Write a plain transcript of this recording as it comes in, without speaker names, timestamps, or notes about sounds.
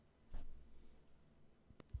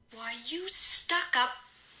you stuck-up,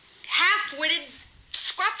 half-witted,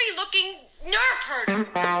 scruffy-looking nerve herder.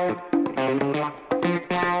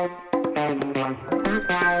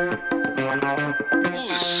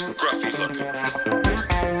 Who's scruffy looking?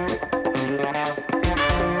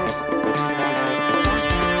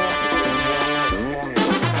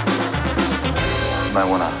 You might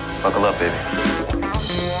wanna buckle up, baby.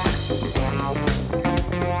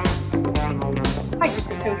 I just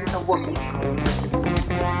assumed it's a Wookiee.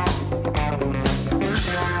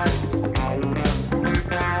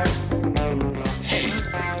 Hey,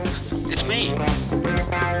 it's me.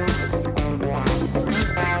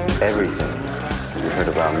 Everything you heard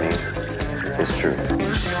about me is true.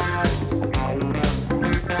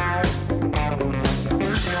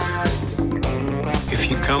 If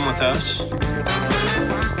you come with us,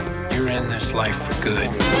 you're in this life for good.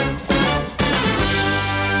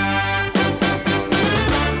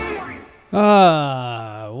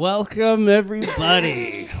 Welcome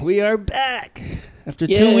everybody. We are back after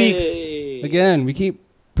 2 weeks. Again, we keep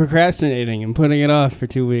procrastinating and putting it off for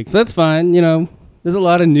 2 weeks. That's fine, you know. There's a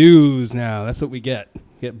lot of news now. That's what we get.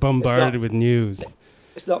 Get bombarded with news.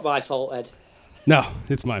 It's not my fault, Ed. No,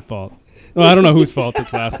 it's my fault. Well, I don't know whose fault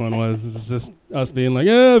this last one was. It's just us being like,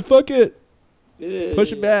 yeah, fuck it.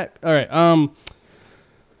 Push it back. All right.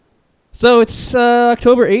 So it's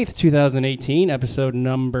October 8th, 2018, episode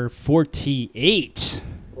number 48.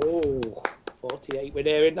 Oh, 48. We're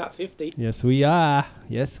nearing that 50. Yes, we are.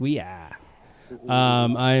 Yes, we are.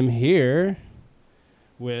 I'm here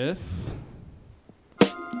with...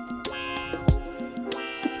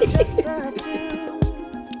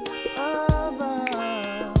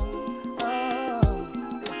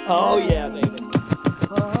 Oh, yeah, baby.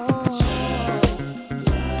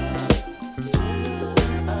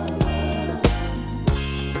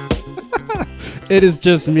 It is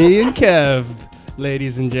just me and Kev,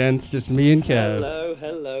 ladies and gents. Just me and Kev.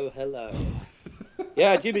 Hello.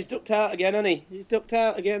 Yeah, Jimmy's ducked out again, hasn't he? He's ducked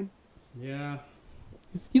out again. Yeah.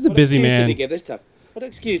 He's a busy man. What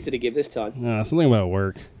excuse did he give this time? Something about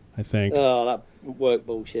work, I think. Oh, that work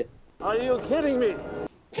bullshit. Are you kidding me?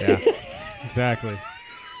 Yeah, exactly.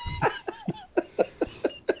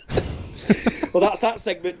 Well, that's that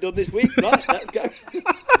segment done this week, right? Let's go.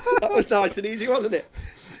 That was nice and easy, wasn't it?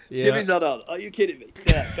 Yeah. Jimmy's not on. Are you kidding me?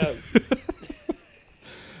 Yeah, go.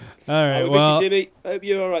 All right, We well... miss you, Jimmy. Hope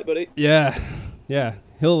you're all right, buddy. Yeah.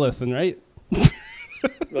 He'll listen, right?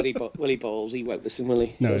 Willie balls. He won't listen, will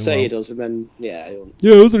he? No, He'll he say he won't. does, and then, yeah, he won't.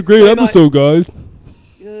 Yeah, it was a great episode, guys.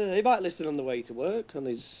 Yeah, he might listen on the way to work, on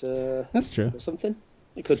his... That's true. Or something.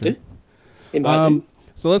 He could do. He might do.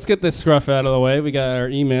 So let's get this scruff out of the way. We got our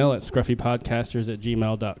email at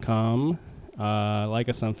scruffypodcasters@gmail.com. Like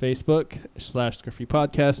us on Facebook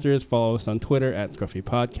 /scruffypodcasters. Follow us on Twitter at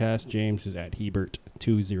scruffypodcast. James is at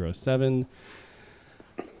Hebert207.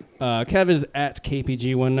 Kev is at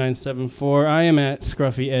KPG1974. I am at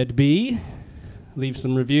ScruffyEdB. Leave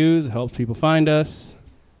some reviews. It helps people find us.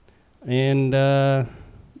 And, or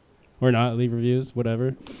not, leave reviews,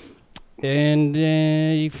 whatever. And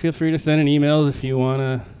you feel free to send in emails if you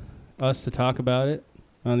want us to talk about it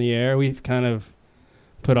on the air. We've kind of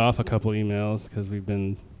put off a couple emails because we've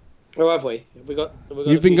been... Oh, have we?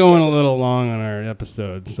 We've been going a little long on our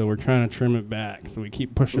episodes, so we're trying to trim it back. So we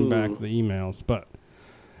keep pushing back the emails. But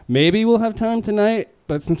maybe we'll have time tonight.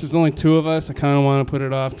 But since there's only two of us, I kind of want to put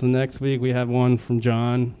it off till next week. We have one from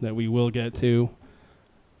John that we will get to.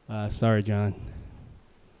 Sorry, John.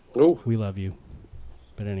 Oh. We love you.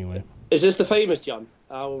 But anyway... Is this the famous John,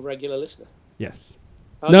 our regular listener? Yes.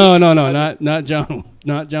 No, not John.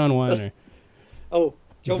 Not John Weiner. Oh,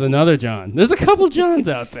 John. There's another John. There's a couple Johns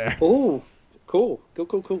out there. Oh, cool.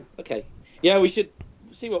 Okay. Yeah, we should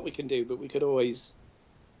see what we can do, but we could always,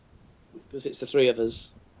 because it's the three of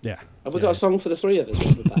us. Yeah. Have we got a song for the three of us?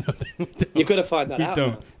 No, You've got to find that out. We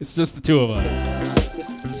don't. Now. It's just the two of us.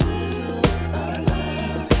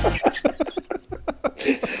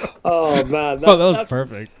 Oh man, that was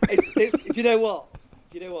perfect. Do you know what?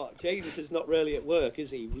 James is not really at work,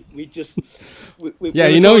 is he? We've yeah,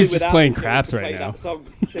 you know he's just playing craps right now. That song,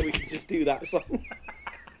 so we can just do that song.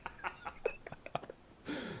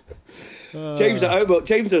 James at home, but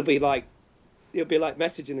James will be like, he'll be like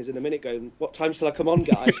messaging us in a minute, going, "What time shall I come on,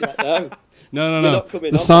 guys?" Like, no. No. Not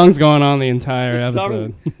coming the on. song's going on the entire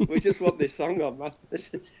episode. We just want this song on, man.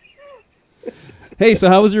 Hey, so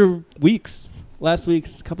how was your weeks? Last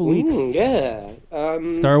week's couple weeks? Yeah.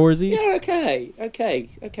 Star Wars-y? Yeah,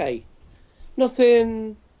 okay.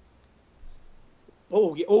 Nothing...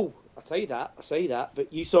 Oh, I say that.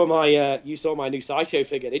 But you saw my new Sideshow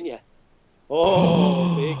figure, didn't you?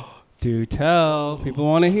 Oh, big. Do tell. People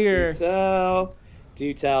want to hear. Do tell.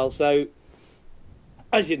 Do tell. So,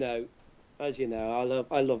 as you know, I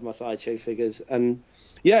love my Sideshow figures, and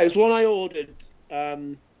yeah, it was one I ordered.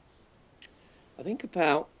 I think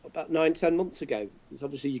about 9-10 months ago. Because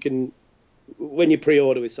obviously you can, when you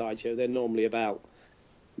pre-order with Sideshow, they're normally about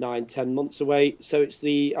 9-10 months away. So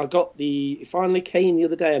it finally came the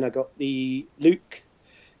other day, and I got the Luke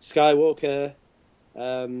Skywalker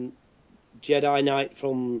Jedi Knight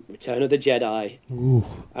from Return of the Jedi. Ooh,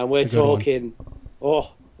 and we're talking,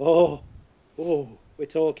 we're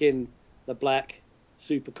talking the black,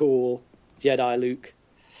 super cool Jedi Luke.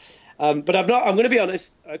 But I'm going to be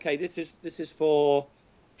honest. Okay, this is for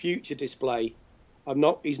future display.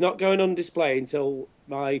 He's not going on display until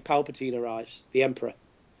my Palpatine arrives, the Emperor.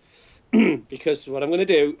 Because what I'm going to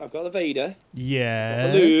do, I've got the Vader. Yeah.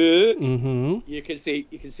 Mm-hmm. You can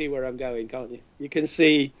see where I'm going, can't you? You can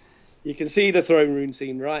see the throne room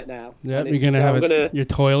scene right now. Yep, you're gonna have your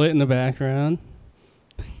toilet in the background.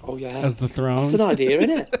 Oh yeah, as the throne. That's an idea, isn't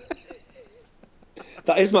it?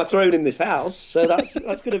 That is my throne in this house, so that's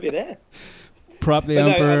going to be there. Prop the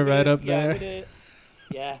Emperor right up there.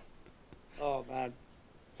 Yeah. Oh man.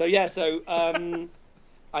 So yeah,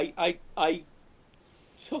 I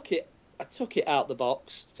took it out the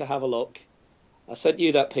box to have a look. I sent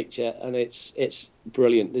you that picture, and it's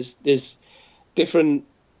brilliant. There's different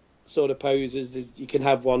sort of poses. You can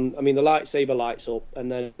have one. I mean, the lightsaber lights up,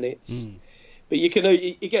 and then it's. But you can.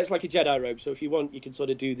 It gets like a Jedi robe. So if you want, you can sort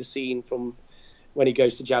of do the scene from when he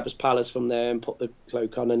goes to Jabba's palace from there and put the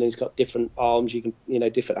cloak on, and he's got different arms. You can,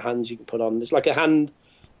 different hands you can put on. There's like a hand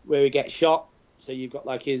where he gets shot. So you've got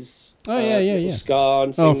like his scar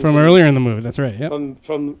and things. Oh, from earlier in the movie. That's right. Yeah.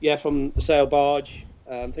 From the sail barge,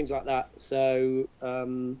 things like that. So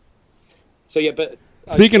yeah, but.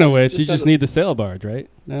 Speaking of which, you just need the sail barge, right?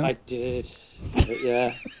 No? I did.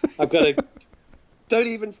 Yeah. I've got to... Don't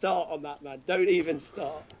even start on that, man. Don't even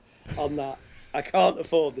start on that. I can't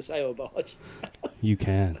afford the sail barge. You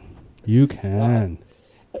can. You can.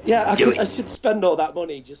 Yeah, I should spend all that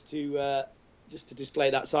money just to display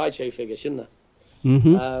that Sideshow figure, shouldn't I?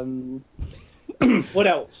 Mm-hmm. What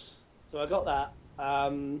else? So I got that. I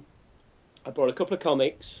bought a couple of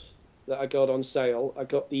comics that I got on sale. I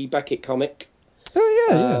got the Beckett comic. Oh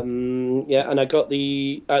yeah. And I got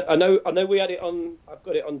the. I know we had it on. I've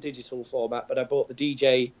got it on digital format, but I bought the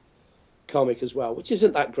DJ comic as well, which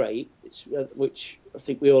isn't that great. Which I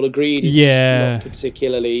think we all agreed. It's not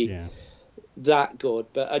particularly that good,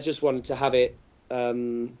 but I just wanted to have it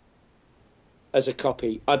as a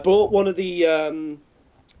copy. I bought one of the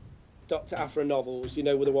Dr. Aphra novels. With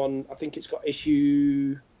the one. I think it's got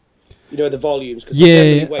issue. The volumes.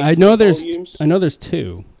 I know there's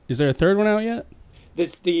two. Is there a third one out yet?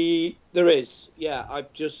 There is. Yeah,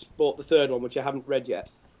 I've just bought the third one, which I haven't read yet.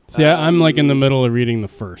 See, I'm like in the middle of reading the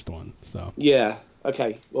first one, so. Yeah.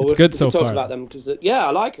 Okay. Well, it's good so far. We'll talk about them because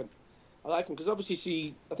I like them. Because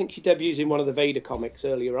obviously I think she debuts in one of the Vader comics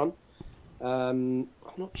earlier on. I'm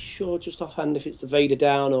not sure just offhand if it's the Vader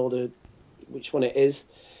Down or which one it is.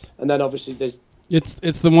 And then obviously there's.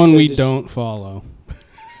 It's the one we don't follow.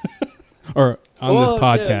 Or on this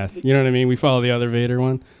podcast, you know what I mean? We follow the other Vader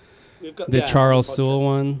one. We've got the Charles Soule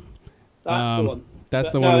one. That's the one.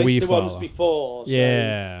 That's the one we follow. Ones before. So,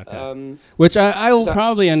 yeah. Okay. Which I will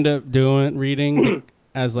probably end up reading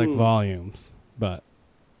as like volumes, but.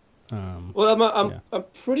 Well, I'm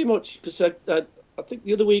pretty much because I think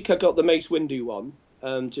the other week I got the Mace Windu one,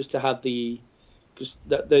 just to have because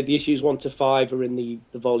the issues 1 to 5 are in the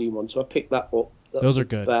volume one, so I picked that up. Those are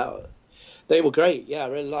good. They were great. Yeah, I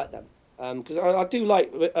really like them. Because I do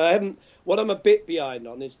like. What I'm a bit behind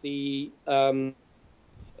on is the Star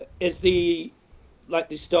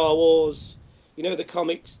Wars, the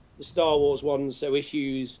comics, the Star Wars ones, so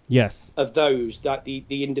issues. Yes. Of those, like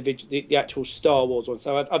the individual, the actual Star Wars ones.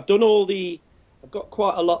 So I've done all I've got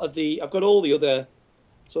quite a lot of I've got all the other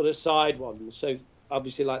sort of side ones. So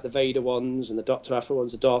obviously like the Vader ones and the Dr. Aphra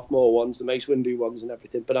ones, the Darth Maul ones, the Mace Windu ones, and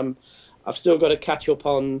everything. But I've still got to catch up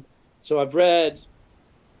on. So I've read.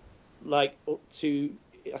 Like up to,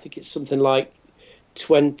 I think it's something like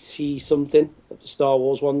 20 something of the Star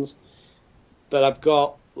Wars ones, but I've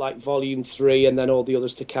got like volume 3 and then all the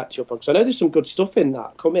others to catch up on. Because I know there's some good stuff in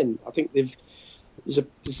that come in. I think there's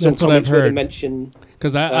some comments where they mention.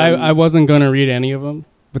 Because I wasn't gonna read any of them,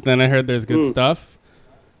 but then I heard there's good stuff.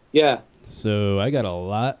 Yeah. So I got a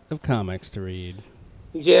lot of comics to read.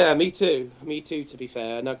 Yeah, me too. To be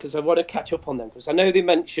fair, because I want to catch up on them because I know they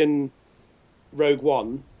mention Rogue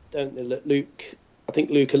One. Don't they? Luke, I think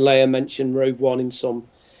Luke and Leia mentioned Rogue One in some.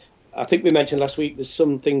 I think we mentioned last week there's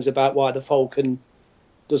some things about why the Falcon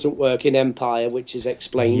doesn't work in Empire, which is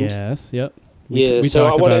explained. Yes, yep. We so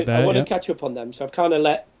talked about that. I want to yeah. catch up on them. So I've kind of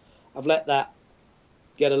let that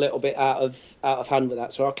get a little bit out of hand with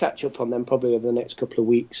that. So I'll catch up on them probably over the next couple of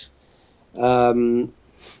weeks. We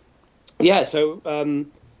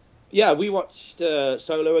watched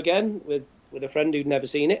Solo again with a friend who'd never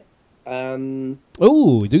seen it.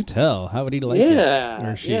 Oh, do tell. How would he like it?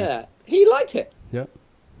 Or she? Yeah, he liked it. Yep.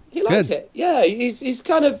 He liked Good. it. Yeah, he's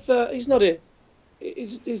kind of he's not a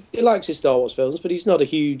he likes his Star Wars films, but he's not a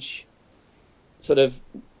huge sort of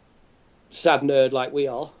sad nerd like we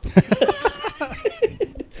are.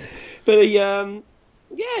 But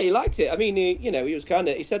he liked it. I mean, he was kind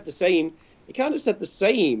of he said the same. He kind of said the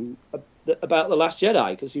same about The Last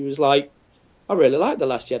Jedi, because he was like, I really like The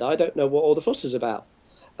Last Jedi. I don't know what all the fuss is about.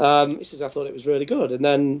 He says, I thought it was really good. And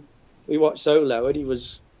then we watched Solo, and he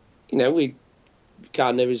was, we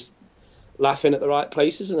kind of was laughing at the right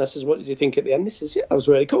places. And I says, what did you think at the end? He says, yeah, that was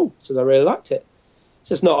really cool. He says, I really liked it. He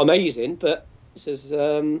says, not amazing, but he says,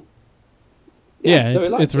 so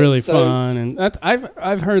it's really fun. And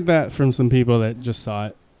I've heard that from some people that just saw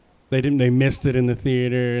it. They missed it in the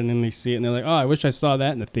theater, and then they see it, and they're like, oh, I wish I saw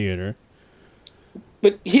that in the theater.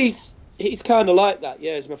 But he's kind of like that,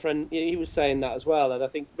 yeah. As my friend, he was saying that as well, and I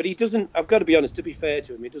think, but he doesn't. I've got to be honest. To be fair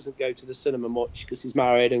to him, he doesn't go to the cinema much because he's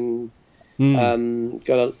married and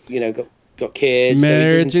got kids.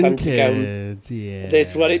 Marriage so he and doesn't tend kids, yeah.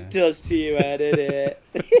 That's what it does to you, Ed, isn't it?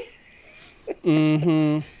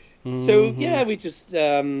 Mm-hmm. So yeah, we just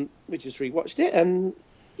rewatched it, and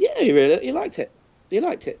yeah, he liked it. He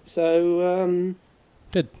liked it. So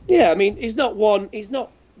good. Yeah, I mean, he's not one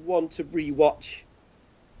to rewatch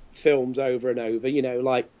films over and over,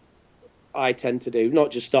 like I tend to do.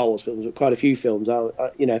 Not just Star Wars films, but quite a few films.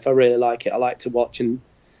 If I really like it, I like to watch and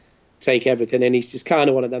take everything in. He's just kind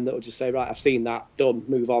of one of them that will just say, right, I've seen that, done,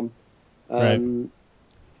 move on. Right.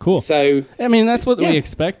 Cool. So I mean, that's what we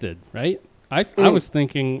expected, right? I was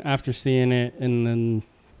thinking after seeing it and then,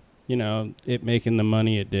 it making the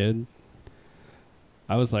money it did,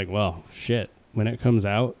 I was like, well, shit, when it comes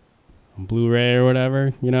out on Blu-ray or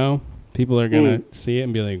whatever, people are going to see it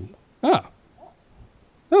and be like, oh,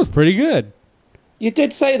 that was pretty good. You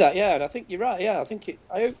did say that, yeah, and I think you're right, yeah.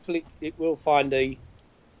 I hopefully it will find a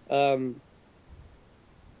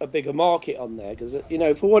bigger market on there, because,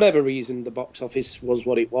 for whatever reason, the box office was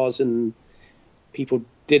what it was, and people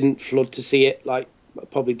didn't flood to see it like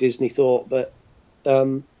probably Disney thought, but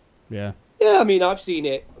yeah, I mean, I've seen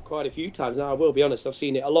it quite a few times now. I will be honest, I've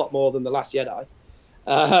seen it a lot more than The Last Jedi.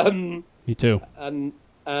 Me too. And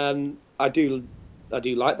I do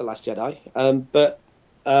like The Last Jedi.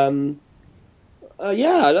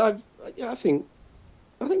 I think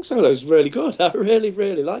Solo's really good. I really,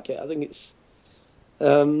 really like it. I think it's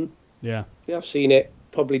I've seen it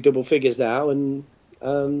probably double figures now, and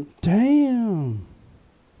damn.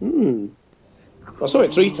 I saw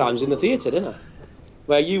it 3 times in the theatre, didn't I?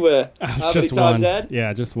 Where you were. How many times, Ed?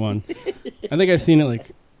 Yeah, just one. I think I've seen it like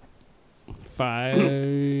 5,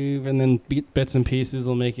 and then bits and pieces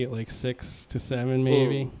will make it like 6 to 7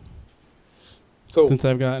 maybe. Cool. Since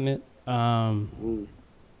I've gotten it. And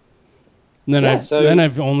then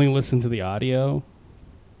I've only listened to the audio.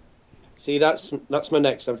 See, that's my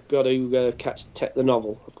next. I've got to catch the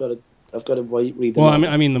novel. I've got to read the well, novel.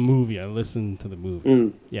 I mean the movie. I listened to the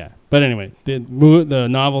movie. Yeah, but anyway, the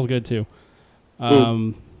novel's good too.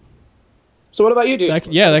 So what about you, dude? That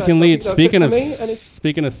can lead.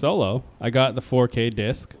 Speaking of Solo, I got the 4K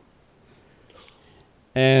disc,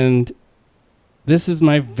 and this is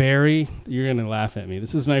my you're gonna laugh at me.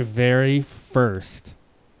 This is my very first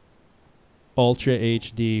Ultra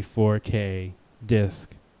HD 4K disc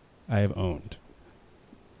I have owned.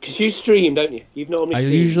 Because you stream, don't you? You've normally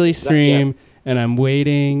streamed. I usually stream, and I'm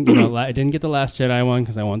waiting. I didn't get the Last Jedi one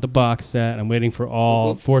because I want the box set. I'm waiting for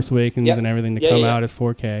all Force Awakens and everything to come out as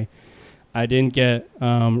 4K. I didn't get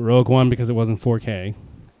Rogue One because it wasn't 4K.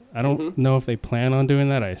 I don't know if they plan on doing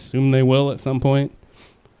that. I assume they will at some point.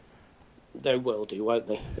 They will do, won't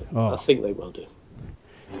they? Oh. I think they will do.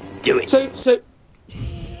 Do it.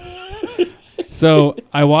 So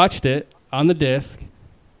I watched it on the disc,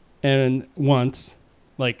 and once,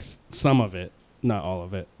 like some of it, not all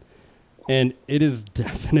of it, and it is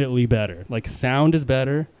definitely better. Like sound is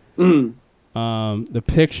better. The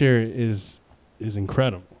picture is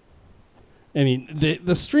incredible. I mean,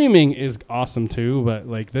 the streaming is awesome too, but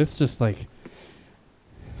like this just like,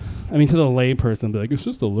 I mean, to the lay person, be like, it's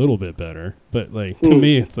just a little bit better. But like to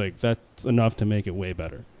me, it's like that's enough to make it way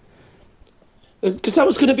better. Because that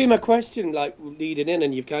was going to be my question, like leading in,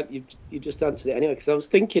 and you just answered it anyway. Because I was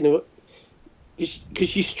thinking,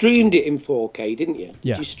 because you streamed it in 4K, didn't you?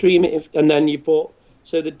 Yeah. Did you stream it, and then you bought?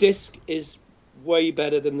 So the disc is way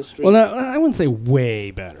better than the stream. Well, no, I wouldn't say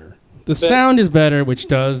way better. The sound is better, which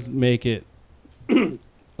does make it,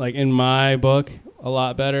 like in my book, a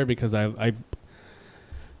lot better because I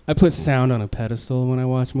put sound on a pedestal when I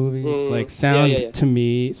watch movies. Like sound to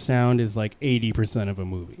me, sound is like 80% of a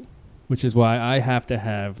movie, which is why I have to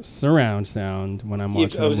have surround sound when I'm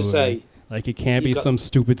watching a movie. Like it can't be some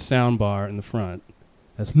stupid sound bar in the front.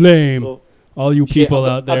 That's lame. Well, all you people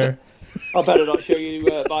out there. I better not show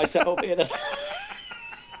you my setup here then.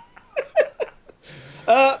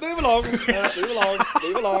 Move along.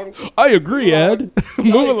 I agree, Ed.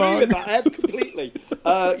 Move along. I agree with that, Ed, completely.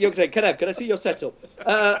 You're saying, can I see your setup?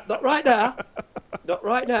 Not right now. Not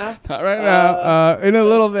right now. In a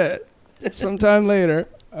little bit. Sometime later.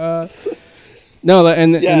 No,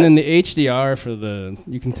 and then the HDR for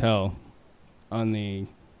you can tell on the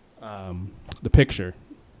picture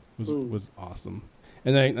was awesome.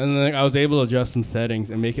 And then I was able to adjust some settings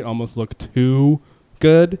and make it almost look too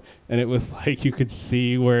good, and it was like you could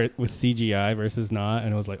see where it was CGI versus not,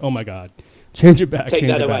 and it was like, oh my god, change it back. Take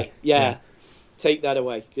that away. Yeah, take that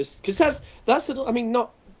away, because that's I mean, not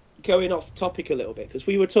going off topic a little bit, because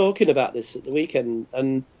we were talking about this at the weekend,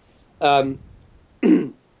 and the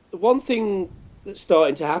one thing that's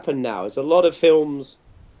starting to happen now is a lot of films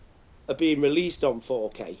are being released on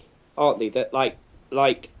 4K, aren't they? That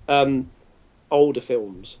like older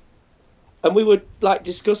films, and we were like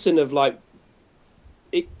discussing of like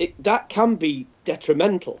it that can be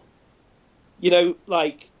detrimental, you know,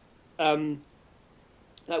 like we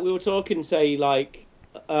were talking, say like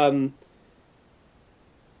The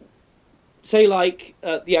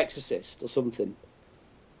Exorcist or something,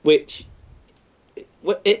 which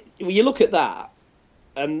when you look at that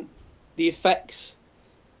and the effects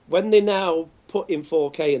when they're now put in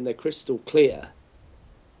 4K and they're crystal clear,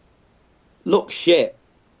 look shit.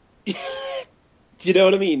 Do you know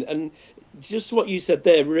what I mean? And just what you said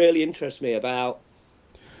there really interests me about.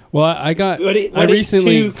 Well, it's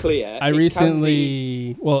too clear. It's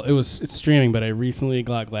streaming, but I recently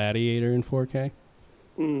got Gladiator in 4K.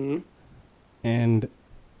 Mm-hmm. And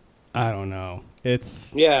I don't know.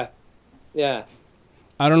 It's yeah.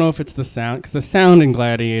 I don't know if it's the sound, because the sound in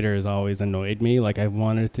Gladiator has always annoyed me. Like I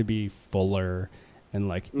wanted it to be fuller, and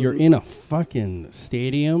like you're in a fucking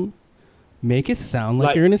stadium. Make it sound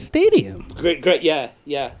like you're in a stadium. Great, yeah.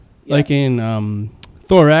 Like in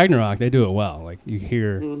Thor Ragnarok, they do it well. Like you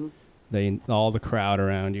hear all the crowd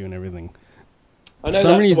around you and everything. I know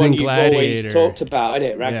that's the one you've always talked about,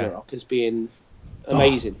 isn't it? Ragnarok as being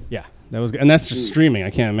amazing. Oh, yeah, that was good. And that's just streaming.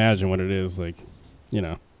 I can't imagine what it is like, you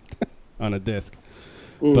know, on a disc.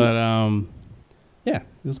 But yeah,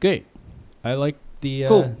 it was great. I like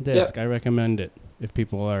the disc. I recommend it if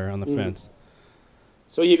people are on the fence.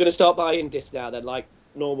 So you're going to start buying discs now then, like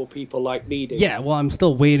normal people like me do? Yeah, well, I'm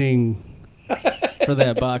still waiting for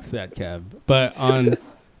that box set, Kev. But on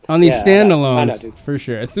these standalones, for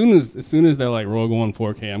sure. As soon as they're like Rogue One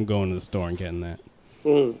 4K, I'm going to the store and getting that.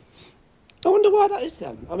 I wonder why that is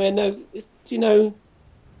then. I mean, do you know?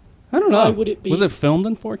 I don't know. Why would it be? Was it filmed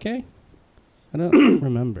in 4K? I don't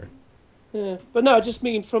remember. Yeah, but no, I just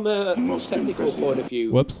mean from a more technical point of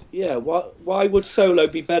view. Whoops. Yeah, why would Solo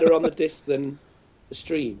be better on the disc than the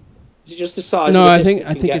stream? Is it just the size? No, of the disc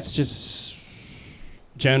I think it's just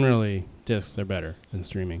generally discs are better than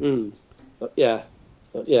streaming. Yeah.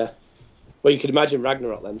 Well, you could imagine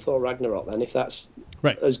Ragnarok then, Thor Ragnarok then, if that's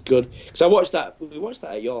right as good. Because we watched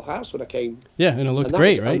that at your house when I came. Yeah, and it looked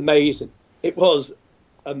great, right? Amazing. It was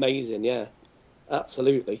amazing. Yeah,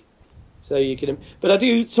 absolutely. So you can, but I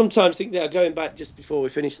do sometimes think that going back just before we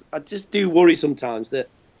finish, I just do worry sometimes that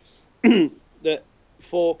that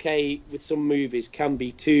 4K with some movies can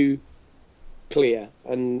be too clear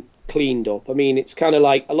and cleaned up. I mean, it's kind of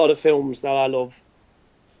like a lot of films that I love,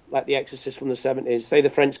 like The Exorcist from the 70s, say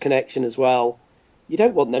The French Connection as well. You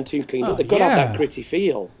don't want them too cleaned up. They've got to have that gritty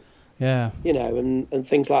feel. Yeah. You know, and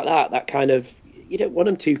things like that. That kind of, you don't want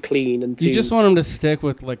them too clean and too. You just want them to stick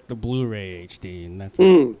with like the Blu-ray HD, and that's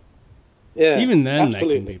it. Yeah, even then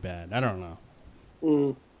absolutely. That can be bad. I don't know.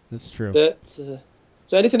 That's true. But, so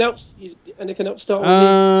anything else? Anything else to start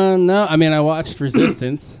with? No. I mean, I watched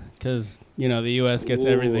Resistance because the U.S. gets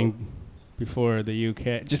everything before the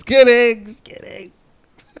UK. Just kidding.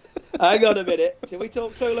 Hang on a minute. Should we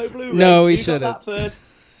talk Solo Blu-ray? No, we should have. That first.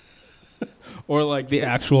 Or like the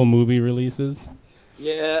actual movie releases.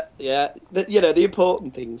 Yeah. The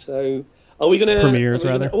important thing. So, are we gonna premieres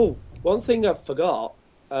rather? Oh, one thing I forgot.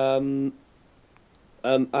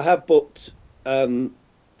 I have booked where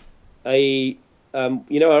I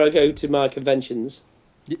go to my conventions.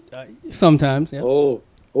 Sometimes, yeah.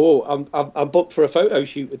 I'm booked for a photo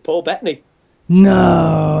shoot with Paul Bettany.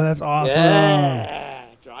 No, that's awesome. Yeah,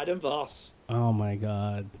 Dryden Voss. Oh my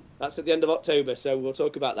god. That's at the end of October, so we'll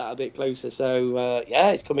talk about that a bit closer. So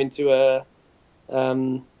it's coming to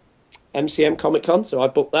MCM Comic Con, so I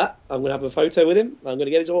booked that. I'm going to have a photo with him. I'm going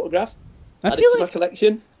to get his autograph. Add it to my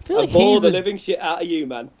collection. And bore the living shit out of you,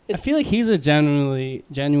 man. I feel like he's a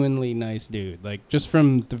genuinely nice dude. Like, just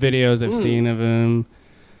from the videos I've seen of him,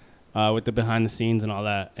 with the behind the scenes and all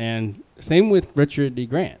that. And same with Richard D.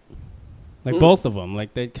 Grant. Like, both of them.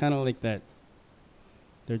 Like, they kind of like that.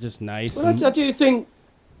 They're just nice. Well, I do think,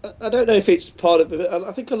 I don't know if it's part of it.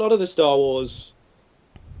 I think a lot of the Star Wars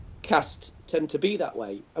cast tend to be that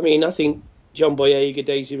way. I mean, I think John Boyega,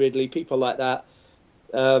 Daisy Ridley, people like that,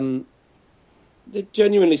 they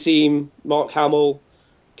genuinely seem, Mark Hamill,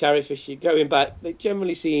 Carrie Fisher, going back, they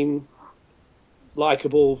generally seem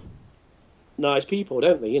likeable, nice people,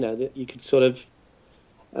 don't they? You know, that you could sort of,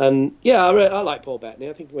 and yeah, I like Paul Bettany.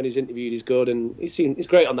 I think when he's interviewed, he's good, and he's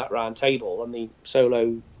great on that round table, on the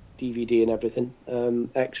Solo DVD and everything,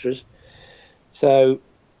 extras. So,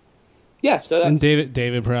 yeah, so that's... And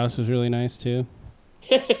David Prowse was really nice, too.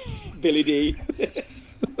 Billy D.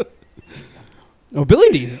 Oh, Billy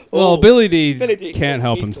D. Well, Billy D can't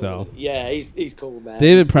help he's himself. Cool. Yeah, he's cool, man.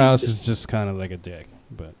 David Prowse is just kind of like a dick,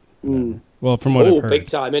 but well, from what I've heard, big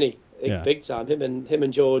time, isn't he? Yeah. Big time. Him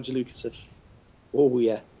and George Lucas have. Oh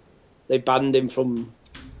yeah, they banned him from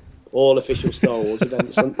all official Star Wars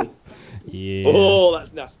events, haven't they? Yeah. Oh,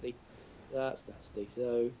 that's nasty. That's nasty.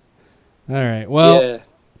 So. All right. Well, yeah.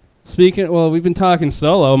 We've been talking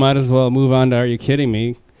Solo. Might as well move on to Are You Kidding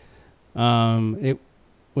Me? It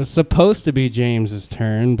was supposed to be James's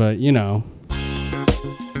turn, but you know.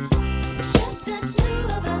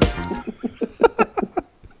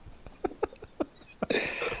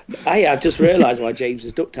 I've just realised why James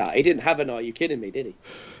was ducked out. He didn't have an Are You Kidding Me, did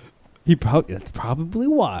he? That's probably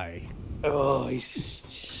why. Oh, he's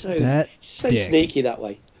so dick. sneaky that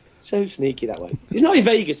way. So sneaky that way. He's not in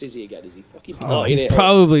Vegas, is he, again? Is he fucking partying he's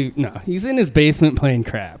probably... No, he's in his basement playing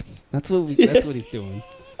craps. That's what he's doing.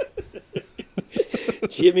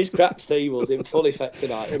 Jimmy's craps tables in full effect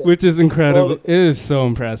tonight, isn't it? Which is incredible. It is so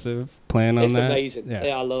impressive playing on that. It's amazing.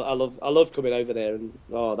 Yeah, I love coming over there, and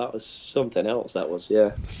that was something else. That was,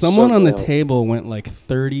 yeah. Someone on the table went like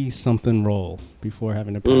 30-something rolls before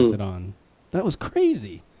having to pass it on. That was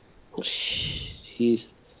crazy. Jeez.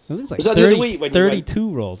 It was like that the other week when 32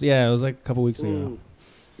 rolls. Yeah, it was like a couple weeks ago.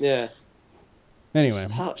 Yeah. Anyway.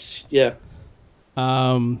 Yeah.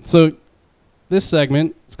 So this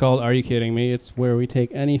segment is called Are You Kidding Me? It's where we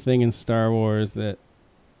take anything in Star Wars that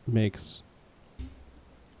makes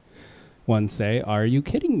one say, Are you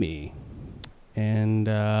kidding me? And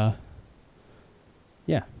yeah,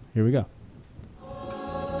 here we go.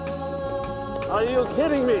 Are you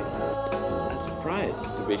kidding me? A surprise,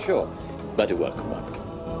 to be sure, but a welcome one.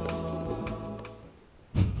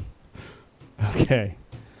 Okay.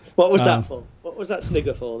 What was that for? What was that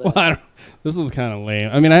snigger for? Then? Well, this was kind of lame.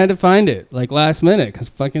 I mean, I had to find it like last minute because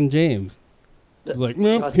fucking James was like,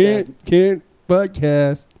 no, can't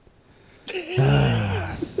podcast.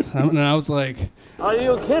 And I was like, Are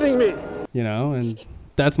you kidding me? You know, and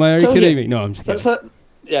that's my Are You Kidding Me? No, I'm just kidding.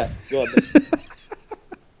 Yeah, go on.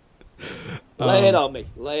 Lay it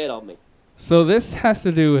on me. So this has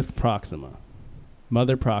to do with Proxima,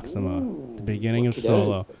 Mother Proxima, the beginning of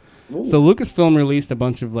Solo. So Lucasfilm released a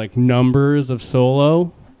bunch of like numbers of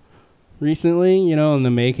Solo recently, you know, in the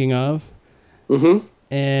making of. Mm-hmm.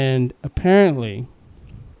 And apparently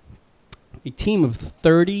a team of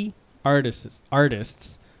 30 artists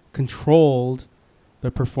controlled the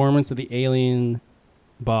performance of the alien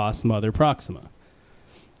boss, Mother Proxima,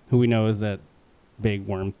 who we know is that big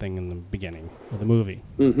worm thing in the beginning of the movie.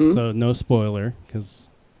 Mm-hmm. So no spoiler, because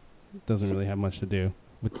it doesn't really have much to do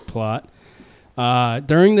with the plot.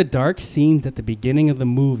 During the dark scenes at the beginning of the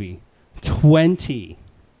movie, 20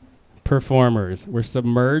 performers were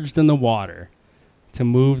submerged in the water to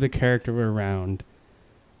move the character around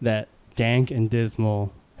that dank and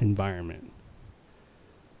dismal environment.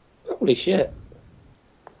 Holy shit.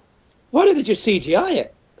 Why did they just CGI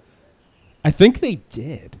it? I think they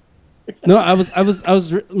did. No, I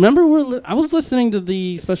was remember I was listening to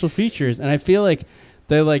the special features, and I feel like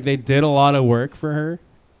they did a lot of work for her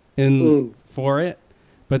for it,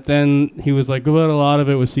 but then he was like, but a lot of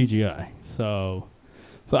it was CGI. So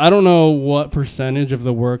I don't know what percentage of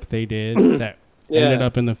the work they did that ended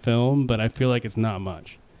up in the film, but I feel like it's not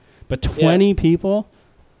much. But 20 people?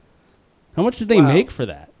 How much did they make for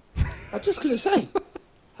that? I'm just gonna say.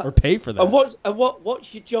 Or pay for that? And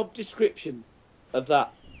what's your job description of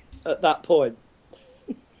that at that point?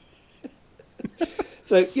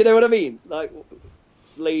 So you know what I mean? Like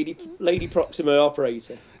Lady Proxima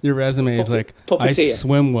operator. Your resume is like, I Puppeteer.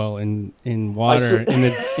 swim well in water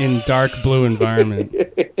in dark blue environment.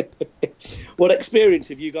 What experience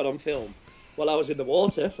have you got on film? Well, I was in the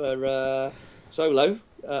water for Solo,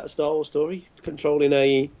 a Star Wars story, controlling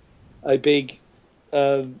a big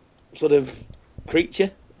sort of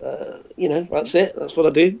creature. That's it. That's what I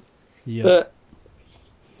do. Yeah. But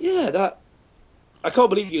yeah, I can't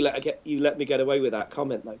believe you let me get away with that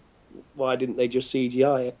comment though. Why didn't they just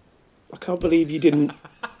CGI it? I can't believe you didn't.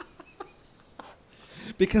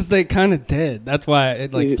 Because they kind of did. That's why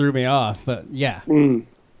it threw me off. But yeah,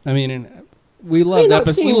 I mean, we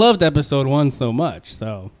loved we loved episode 1 so much,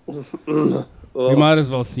 so we might as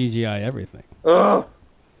well CGI everything. Oh,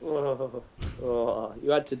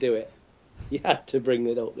 you had to do it. You had to bring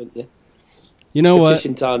it up, didn't you? You know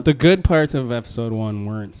Petition what? time. The good parts of episode 1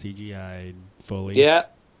 weren't CGI'd fully. Yeah.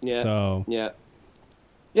 So yeah.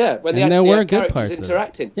 When they and there actually were had good characters parts of it.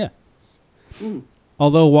 interacting. Yeah.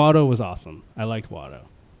 Although Watto was awesome. I liked Watto.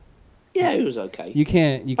 Yeah, it was okay. You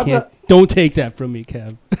can't. Don't take that from me,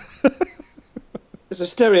 Kev. It's a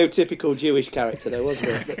stereotypical Jewish character, though,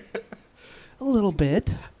 wasn't it? A little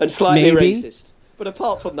bit. And slightly Maybe. racist. But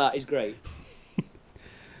apart from that, he's great.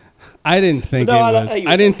 I didn't think No, it I- was. he was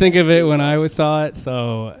I didn't okay. think of it when I saw it.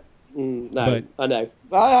 So No, But I know.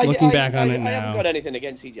 looking back on it I haven't now- got anything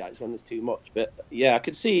against CGI. It's when there's too much. But yeah, I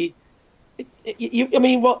could see. I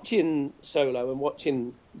mean, watching Solo and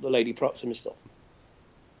watching the Lady Proxima stuff,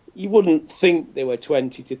 you wouldn't think there were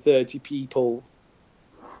 20 to 30 people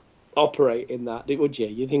operating that, would you?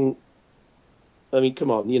 You think? I mean, come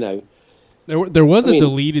on, there was I a mean-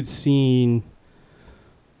 deleted scene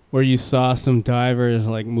where you saw some divers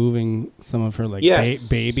like moving some of her like Yes.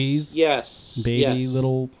 babies, Yes.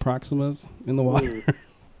 little Proximas in the water.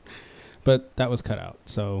 But that was cut out.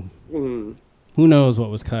 So who knows what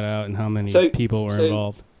was cut out and how many people were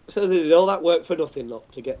involved. So they did all that work for nothing,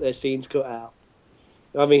 look, to get their scenes cut out.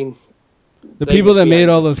 I mean, The they people must that be made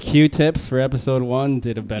angry. all those Q-tips for episode 1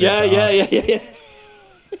 did a better job. Yeah.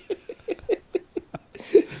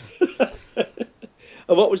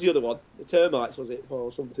 And what was the other one? The termites, was it,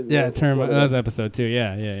 or something? Yeah, One of that was them. episode 2.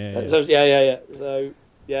 Yeah. So, So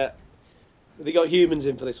yeah, they got humans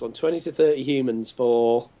in for this one. 20 to 30 humans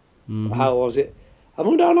for how was it? I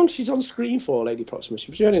wonder how long she's on screen for, Lady Proxima.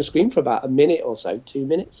 She was only on screen for about a minute or so, 2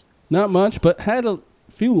 minutes. Not much, but had a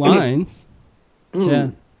few lines. Yeah,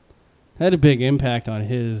 had a big impact on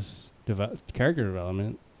his character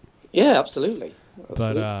development. Yeah, absolutely.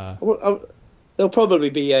 But there'll probably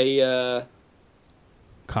be a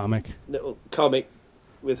comic. little comic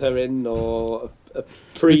with her in, or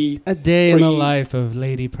a day in the life of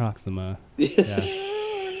Lady Proxima. Yeah.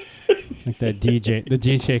 Like that the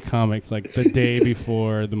DJ comics, like the day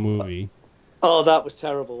before the movie. Oh, that was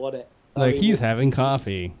terrible, wasn't it? Like he's having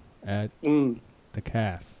coffee at the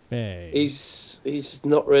cafe. He's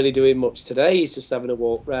not really doing much today. He's just having a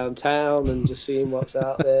walk around town and just seeing what's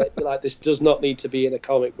out there. You're like, this does not need to be in a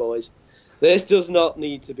comic, boys. This does not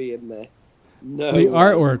need to be in there. No. The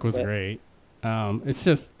artwork was great. It's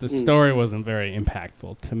just the story wasn't very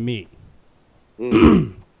impactful to me.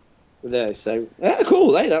 No, so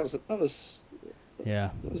cool. Hey, that was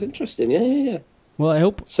interesting. Yeah. Well, I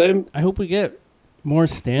hope we get more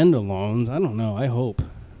standalones. I don't know. I hope.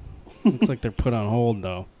 Looks like they're put on hold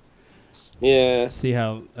though. Yeah. See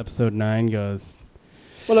how episode 9 goes.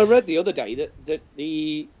 Well, I read the other day that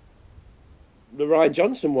the Ryan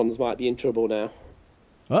Johnson ones might be in trouble now.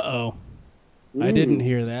 Uh-oh. I didn't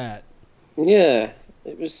hear that. Yeah,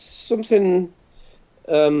 it was something.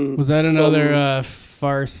 Was that another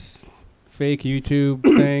farce, fake YouTube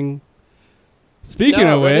thing? Speaking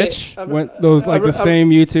No, of I read which, it. those like the same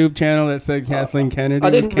YouTube channel that said Kathleen Kennedy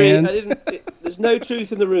was canned. There's no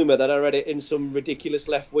truth in the rumor that I read it in some ridiculous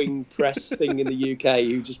left-wing press thing in the UK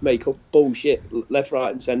who just make up bullshit left,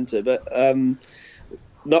 right, and centre. But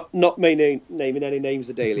not naming any names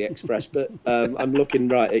of Daily Express, but I'm looking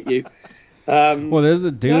right at you. Well, there's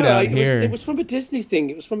a dude out here. It was from a Disney thing.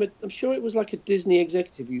 It was from I'm sure it was like a Disney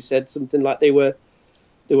executive who said something like they were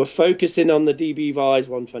focusing on the DB Vise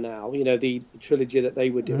one for now. You know, the trilogy that they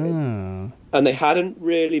were doing, and they hadn't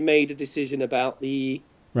really made a decision about the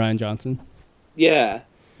Ryan Johnson. Yeah,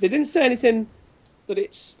 they didn't say anything that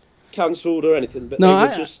it's cancelled or anything. But No,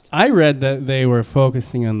 they were I read that they were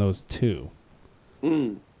focusing on those 2,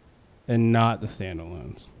 and not the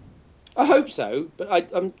standalones. I hope so, but I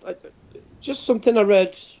just something I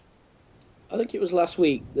read. I think it was last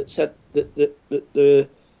week that said that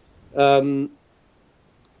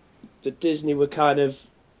Disney were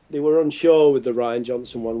they were unsure with the Ryan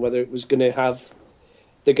Johnson one whether it was going to have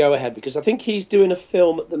the go ahead, because I think he's doing a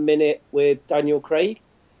film at the minute with Daniel Craig,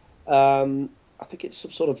 I think it's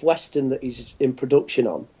some sort of Western that he's in production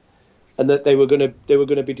on, and that they were going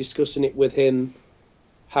to be discussing it with him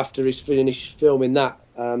after he's finished filming that.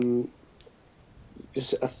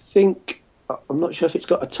 Because I think, I'm not sure if it's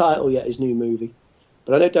got a title yet, his new movie,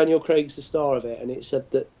 but I know Daniel Craig's the star of it, and it said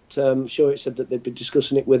that it said that they'd been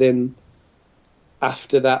discussing it with him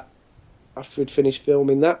after he'd finished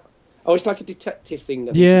filming that. Oh, it's like a detective thing.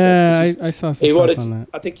 I saw some stuff on that.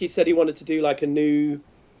 I think he said he wanted to do like a new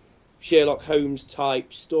Sherlock Holmes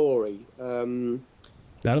type story. That'll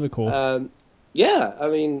be cool. Yeah, I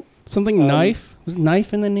mean... Something Knife? Was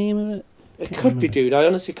Knife in the name of it? It could be, dude. I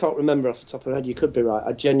honestly can't remember off the top of my head. You could be right.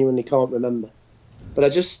 I genuinely can't remember. But I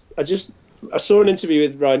saw an interview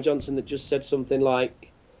with Ryan Johnson that just said something like...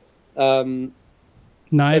 Knives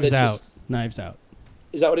Out. Knives Out.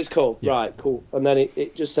 Is that what it's called? Yeah. Right, cool. And then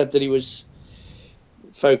it just said that he was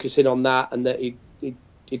focusing on that, and that he'd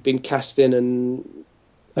been casting, and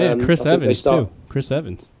Chris Evans too. Chris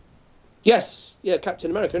Evans. Yes, yeah,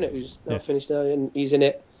 Captain America, isn't it? Who's now finished now, and he's in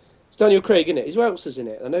it. It's Daniel Craig, isn't it? Who else is in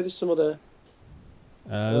it? I know there's some other.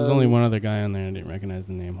 There's only one other guy on there. I didn't recognize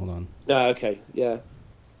the name. Hold on. No, okay, yeah.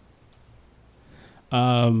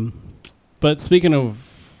 But speaking of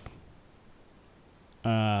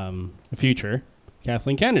the future,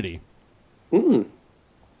 Kathleen Kennedy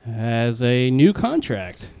has a new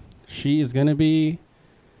contract. She is going to be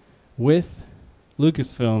with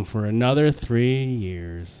Lucasfilm for another 3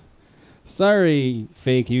 years. Sorry,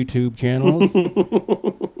 fake YouTube channels,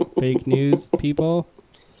 fake news people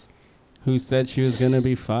who said she was going to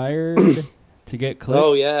be fired to get clicks.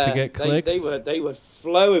 Oh yeah, to get clicks. They were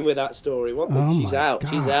flowing with that story, weren't they? Oh she's out. God.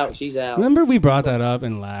 She's out. She's out. Remember we brought that up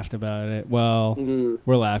and laughed about it? Well,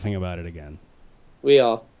 we're laughing about it again. We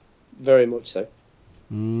are, very much so.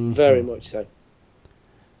 Mm-hmm. Very much so.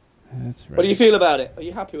 That's right. What do you feel about it? Are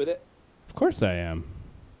you happy with it? Of course I am.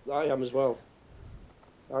 I am as well.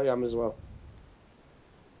 I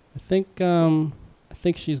think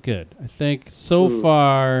she's good. I think so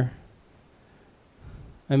far.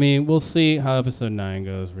 I mean, we'll see how episode 9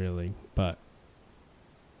 goes, really, but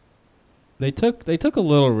they took a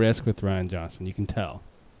little risk with Ryan Johnson. You can tell,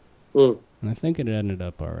 and I think it ended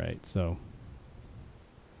up all right. So,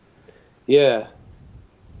 yeah.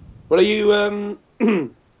 Well, are you?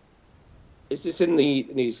 Is this in the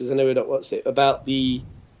news? Because I know we don't watch it about the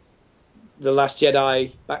Last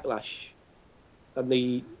Jedi backlash and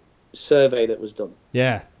the survey that was done.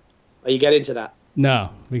 Yeah. Are you getting to that? No,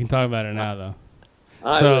 we can talk about it now, though.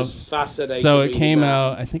 I was fascinated. So it came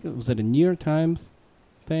out. I think it was a New York Times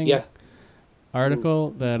thing. Yeah. Article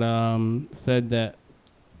that said that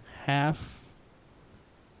half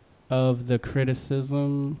of the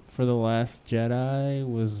criticism for The Last Jedi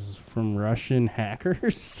was from Russian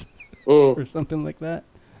hackers or something like that.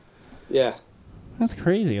 Yeah. That's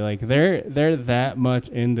crazy. Like they're that much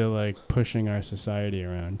into like pushing our society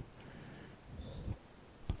around,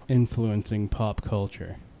 influencing pop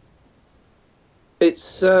culture.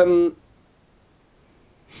 It's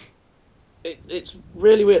it's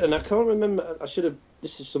really weird, and I can't remember.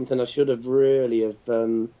 This is something I should have really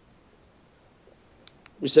have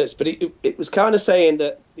researched, but it was kind of saying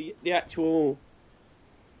that the actual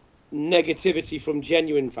negativity from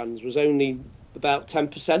genuine fans was only about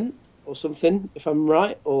 10% or something, if I'm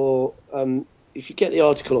right, or if you get the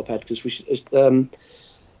article up, Ed, because we should, and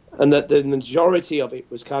that the majority of it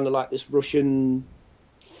was kind of like this Russian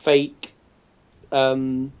fake.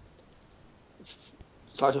 It's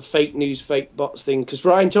like a fake news, fake bots thing. Because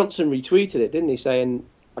Ryan Johnson retweeted it, didn't he? Saying,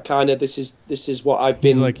 "I kind of this is what I've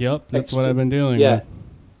been." He's like, "Yep, that's what I've been doing." Yeah, man.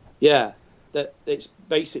 yeah. That it's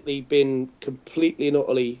basically been completely and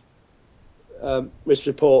utterly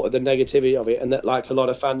misreported, the negativity of it, and that like a lot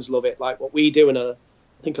of fans love it, like what we do, and I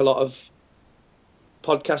think a lot of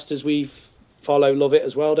podcasters we follow love it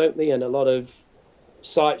as well, don't they? And a lot of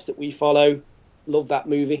sites that we follow love that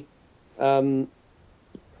movie.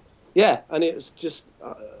 Yeah, and it's just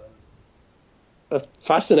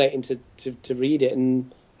fascinating to read it,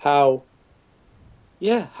 and how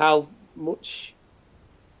much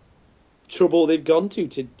trouble they've gone to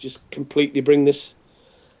just completely bring this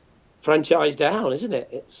franchise down, isn't it?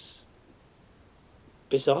 It's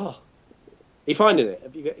bizarre. Are you finding it?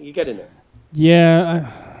 Are you getting it? Yeah,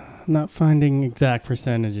 I'm not finding exact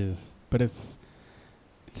percentages, but it's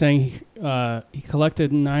saying he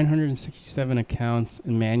collected 967 accounts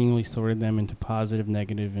and manually sorted them into positive,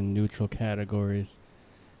 negative, and neutral categories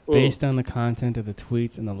based on the content of the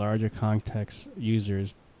tweets and the larger context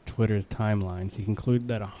users' Twitter's timelines. He concluded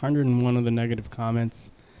that 101 of the negative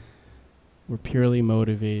comments were purely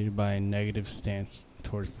motivated by a negative stance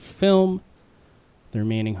towards the film. The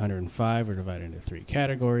remaining 105 were divided into 3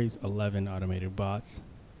 categories: 11 automated bots,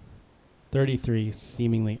 33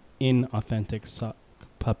 seemingly inauthentic sock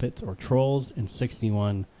puppets or trolls, and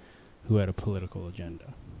 61 who had a political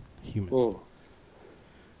agenda. Humans.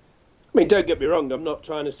 I mean, don't get me wrong. I'm not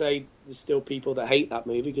trying to say there's still people that hate that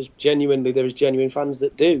movie, because genuinely there is genuine fans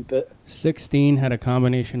that do. But 16 had a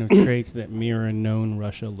combination of traits that mirror known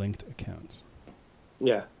Russia-linked accounts.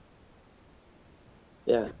 yeah,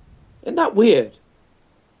 isn't that weird?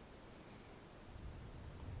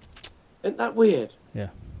 Isn't that weird? Yeah.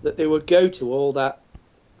 That they would go to all that.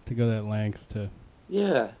 To go that length to...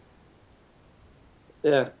 Yeah.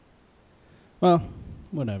 Well,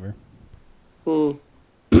 whatever.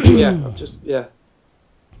 Yeah, I'm just, yeah.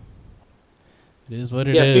 It is what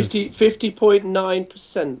it is.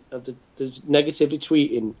 50.9% of the negatively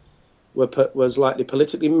tweeting was likely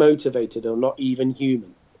politically motivated or not even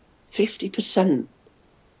human. 50%.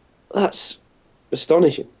 That's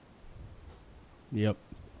astonishing. Yep.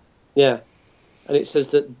 Yeah. And it says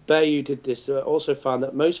that Bayou did this, also found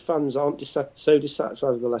that most fans aren't so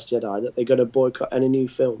dissatisfied with The Last Jedi that they're going to boycott any new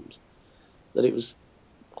films. That it was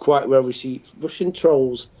quite well received. Russian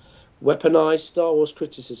trolls weaponized Star Wars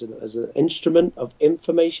criticism as an instrument of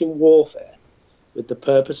information warfare with the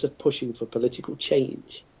purpose of pushing for political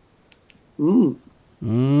change. How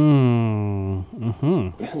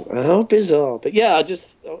bizarre. But yeah, I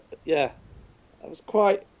was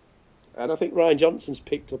quite... And I think Ryan Johnson's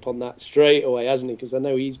picked up on that straight away, hasn't he? Because I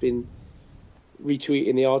know he's been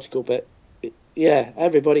retweeting the article. But yeah,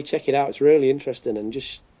 everybody check it out. It's really interesting, and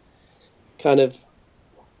just kind of...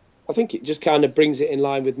 I think it just kind of brings it in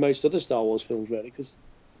line with most other Star Wars films, really, because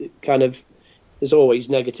it kind of... There's always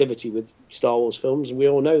negativity with Star Wars films, and we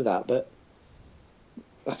all know that. But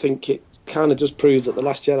I think it kind of does prove that The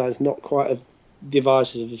Last Jedi is not quite as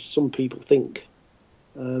divisive as some people think.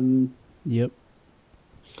 Yep.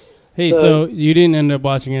 Hey, so you didn't end up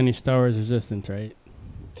watching any Star Wars Resistance, right?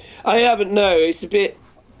 I haven't, no. It's a bit...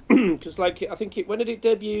 Because, like, I think when did it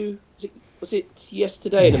debut? Was it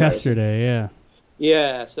yesterday? Yesterday, yeah.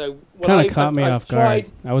 Yeah, so... Kind of caught me off guard.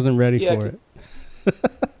 I wasn't ready for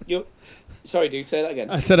it. Sorry, dude, say that again.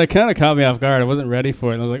 I said it kind of caught me off guard. I wasn't ready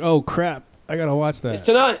for it. And I was like, oh, crap. I got to watch that. It's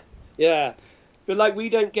tonight. Yeah. But, like, we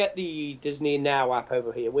don't get the Disney Now app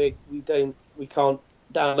over here. We can't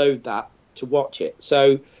download that to watch it.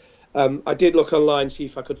 So... I did look online, see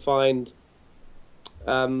if I could find,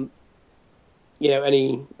 anywhere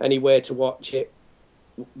to watch it,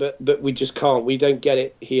 but we just can't. We don't get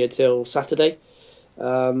it here till Saturday,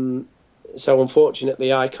 so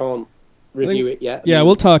unfortunately, I can't review it yet. Yeah,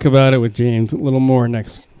 we'll talk about it with James a little more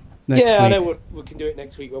next week. I know we can do it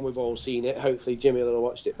next week when we've all seen it. Hopefully, Jimmy will have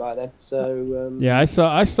watched it by then. So yeah, I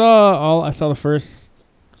saw the first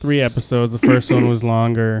 3 episodes. The first one was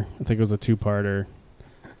longer. I think it was a 2-parter.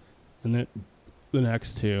 And then the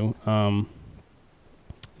next 2.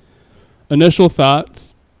 Initial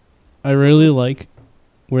thoughts, I really like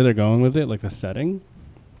where they're going with it, like the setting.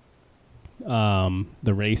 The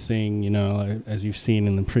racing, as you've seen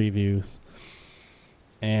in the previews.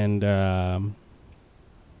 And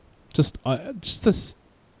just this,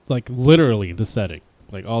 like, literally the setting.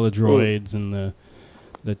 Like all the droids and the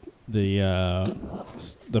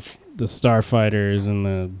starfighters and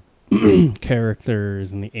the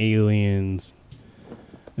characters and the aliens.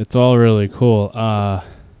 It's all really cool. The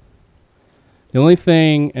only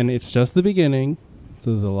thing, and it's just the beginning,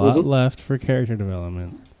 so there's a lot left for character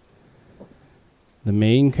development. The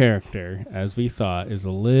main character, as we thought, is a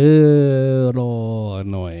little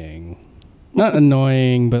annoying. Not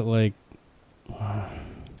annoying, but like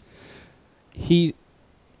he's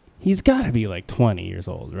got to be like 20 years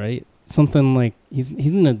old, right? Something like he's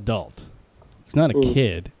an adult. He's not a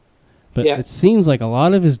kid. But it seems like a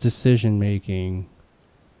lot of his decision making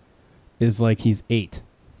is like he's 8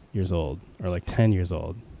 years old or like 10 years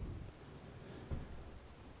old.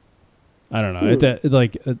 I don't know.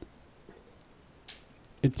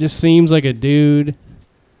 It just seems like a dude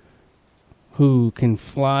who can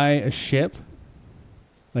fly a ship.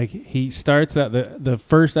 Like he starts out, the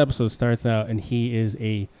first episode starts out and he is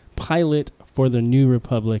a pilot for the New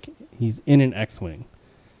Republic. He's in an X-Wing.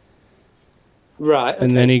 Right. Okay.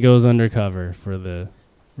 And then he goes undercover for the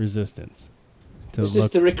Resistance. It's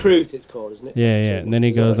just the Recruit, it's called, isn't it? Yeah. And then he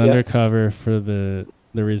goes undercover for the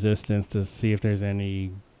Resistance to see if there's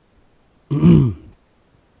any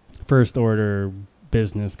First Order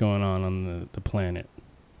business going on the planet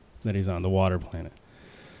that he's on, the water planet.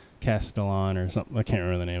 Castellan or something. I can't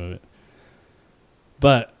remember the name of it.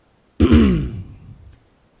 But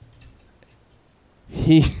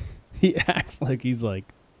he acts like he's like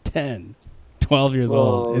 10. 12 years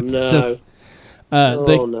old. It's just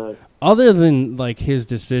No. Other than like his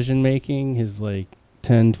decision making, his like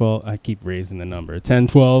 10, 12, I keep raising the number, 10,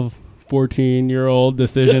 12, 14-year-old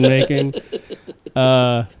decision making.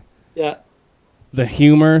 Yeah. The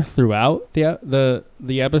humor throughout the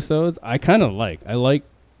episodes, I kind of like. I like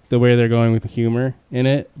the way they're going with the humor in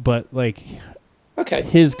it, but like, Okay.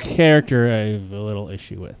 his character, I have a little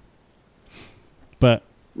issue with. But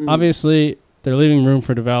obviously, they're leaving room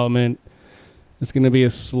for development. It's going to be a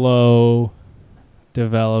slow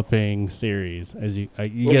developing series, as you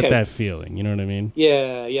get that feeling. You know what I mean?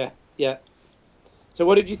 Yeah. So,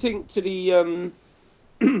 what did you think to the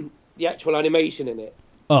the actual animation in it?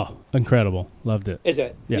 Oh, incredible! Loved it. Is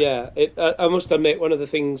it? Yeah. I must admit, one of the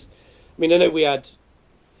things. I mean, I know we had,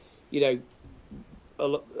 I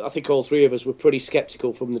think all three of us were pretty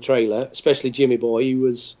skeptical from the trailer, especially Jimmy Boy. He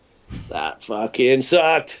was, that fucking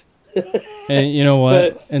sucked. And you know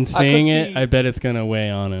what? But And seeing it, I bet it's gonna weigh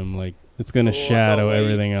on him. Like it's gonna shadow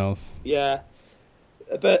everything else. Yeah.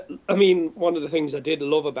 But I mean, one of the things I did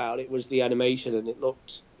love about it was the animation, and it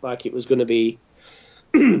looked like it was going to be,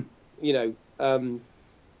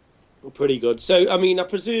 pretty good. So I mean, I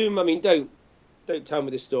presume. I mean, don't tell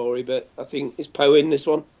me the story, but I think is Poe in this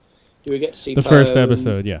one? Do we get to see The Poe first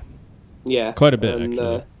episode? Yeah. Yeah. Quite a bit,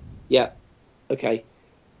 actually. Yeah. Okay.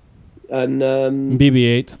 And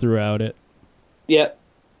BB-8's throughout it. yeah.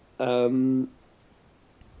 And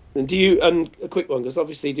a quick one, because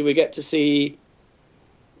obviously, do we get to see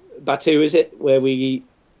Batuu? Is it where we?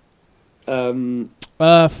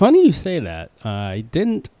 Funny you say that. I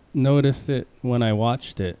didn't notice it when I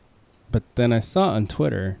watched it, but then I saw on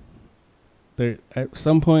Twitter. There, at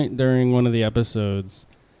some point during one of the episodes,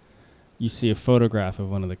 you see a photograph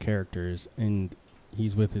of one of the characters, and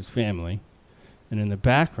he's with his family, and in the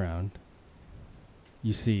background,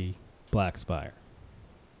 you see Black Spire.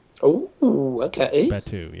 Oh, okay.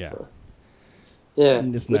 Batuu, yeah. Yeah,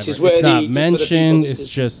 And it's which never- is where it's not just for the mentioned. people, this It's is-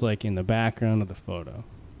 just like in the background of the photo.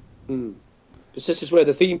 Because this is where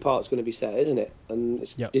the theme part's going to be set, isn't it? And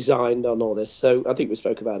it's Yep. designed on all this. So I think we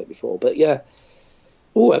spoke about it before. But yeah.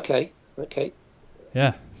 Oh, okay.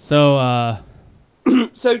 Yeah. So,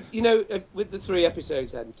 So, with the 3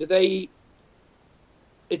 episodes then, does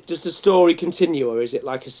the story continue, or is it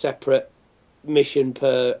like a separate mission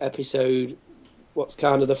per episode? What's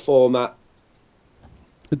kind of the format?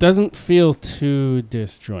 it doesn't feel too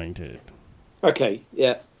disjointed. Okay,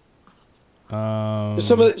 yeah.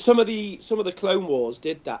 Some of the Clone Wars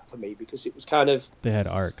did that for me, because it was kind of, They had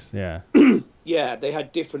arcs, yeah. yeah, they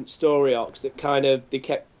had different story arcs that kind of, they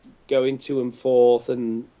kept going to and forth,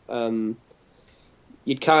 and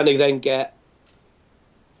you'd kind of then get,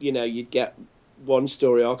 you'd get one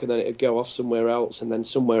story arc, and then it'd go off somewhere else, and then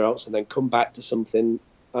somewhere else, and then come back to something.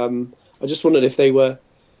 I just wondered if they were,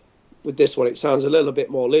 with this one, it sounds a little bit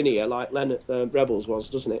more linear, like Rebels was,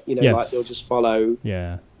 doesn't it? Yes. Like they'll just follow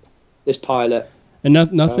Yeah. this pilot. And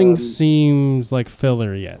nothing seems like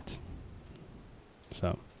filler yet.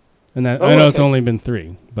 So, and that I know it's okay. only been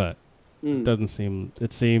 3, but it doesn't seem.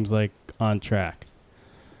 It seems like on track.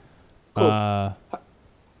 Cool.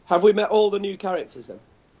 Have we met all the new characters then?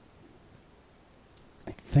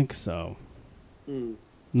 I think so.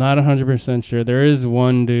 Not 100% sure. There is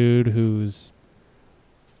one dude who's.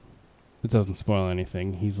 It doesn't spoil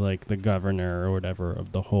anything. He's like the governor or whatever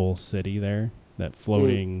of the whole city there. That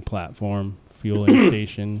floating platform, fueling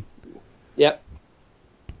station. Yep.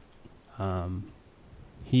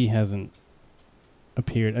 He hasn't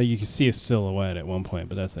appeared. You can see a silhouette at one point,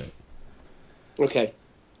 but that's it. Okay.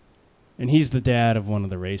 And he's the dad of one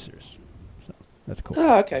of the racers. So that's cool.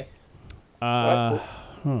 Ah, okay. Huh.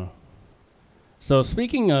 So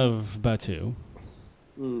speaking of Batuu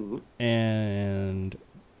and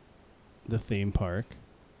the theme park,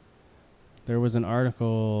 there was an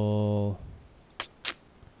article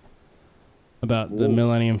about the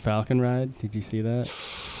Millennium Falcon ride. Did you see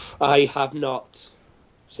that? I have not.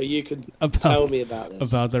 So you can tell me about this.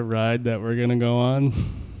 About the ride that we're gonna go on.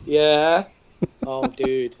 Yeah. Oh,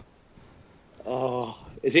 dude. Oh,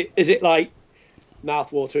 is it like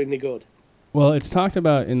mouth-wateringly good? Well, it's talked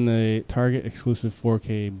about in the Target exclusive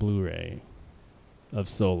 4K Blu-ray of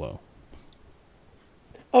Solo.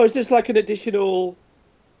 Oh, is this like an additional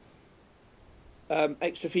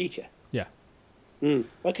extra feature? Yeah.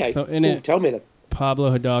 Okay. So in it, tell me then.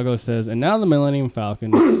 Pablo Hidalgo says, and now the Millennium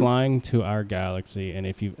Falcon is flying to our galaxy, and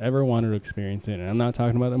if you've ever wanted to experience it, and I'm not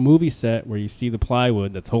talking about a movie set where you see the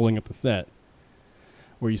plywood that's holding up the set,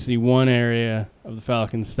 where you see one area of the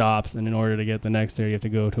Falcon stops, and in order to get the next area, you have to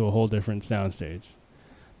go to a whole different soundstage.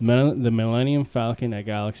 The Millennium Falcon at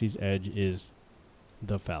Galaxy's Edge is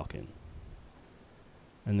the Falcon.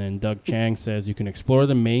 And then Doug Chang says you can explore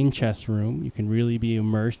the main chess room. You can really be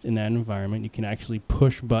immersed in that environment. You can actually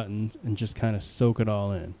push buttons and just kind of soak it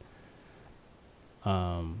all in.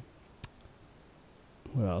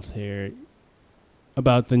 What else here?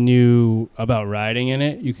 About riding in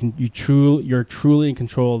it, you're truly in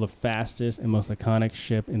control of the fastest and most iconic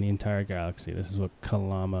ship in the entire galaxy. This is what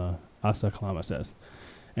Asa Kalama says.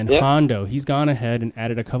 And Hondo, he's gone ahead and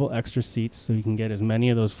added a couple extra seats so he can get as many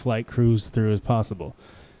of those flight crews through as possible.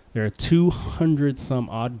 There are 200 some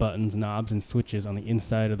odd buttons, knobs, and switches on the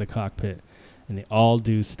inside of the cockpit, and they all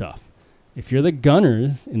do stuff. If you're the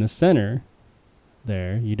gunners in the center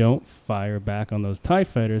there, you don't fire back on those TIE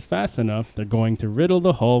fighters fast enough, they're going to riddle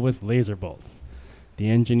the hull with laser bolts. The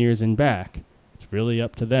engineers in back, it's really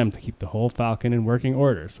up to them to keep the whole Falcon in working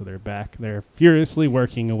order, so they're back there furiously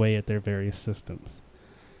working away at their various systems.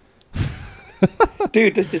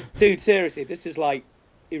 Dude, seriously, this is like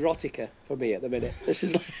erotica for me at the minute. This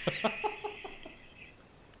is like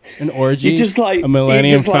an orgy. You're just like a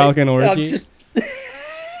Millennium Falcon orgy.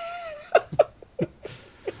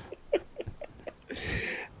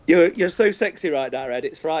 You're so sexy right now, Ed.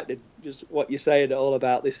 It's frightening. Just what you're saying all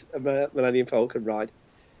about this Millennium Falcon ride.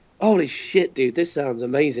 Holy shit, dude! This sounds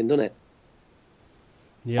amazing, doesn't it?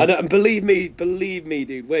 Yeah. And believe me,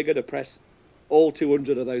 dude, we're gonna press all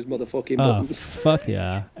 200 of those motherfucking buttons. Fuck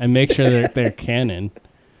yeah. And make sure they're canon.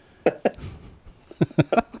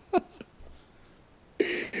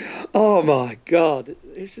 Oh my god.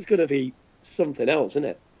 This is going to be something else, isn't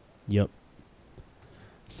it? Yep.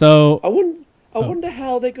 So I wonder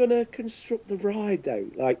how they're going to construct the ride, though.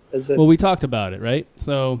 Well, we talked about it, right?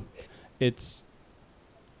 So it's...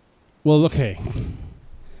 Well, okay.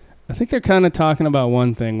 I think they're kind of talking about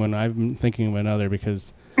one thing when I've been thinking of another,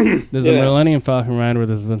 because there's a Millennium Falcon ride where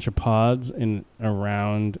there's a bunch of pods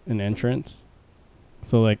around an entrance.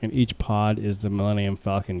 So, like, in each pod is the Millennium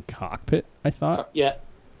Falcon cockpit, I thought. Yeah.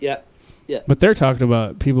 But they're talking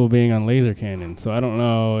about people being on laser cannon, so I don't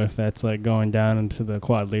know if that's, like, going down into the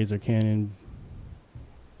quad laser cannon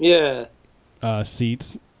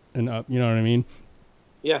seats and up, you know what I mean?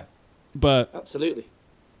 Yeah. But... Absolutely.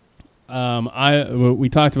 What we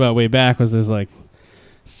talked about way back was there's, like,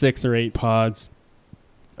 6 or 8 pods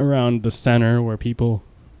around the center where people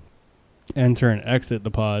enter and exit the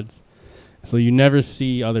pods, so you never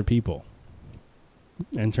see other people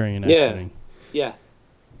entering and exiting. Yeah.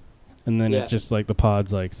 And then it just like the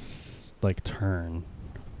pods like turn.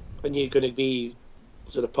 And you're going to be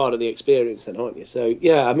sort of part of the experience, then, aren't you? So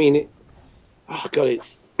yeah, I mean,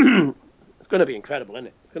 it's it's going to be incredible, isn't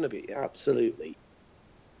it? It's going to be absolutely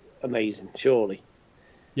amazing. Surely.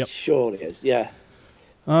 Yep. Surely is. Yeah.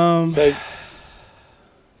 So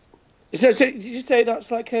did you say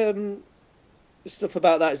that's like stuff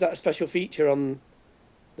about that? Is that a special feature on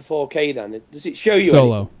the 4K then? Does it show you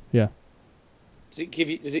Solo? anything? Yeah.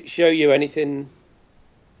 Does it show you anything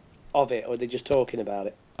of it, or are they just talking about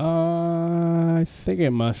it? I think it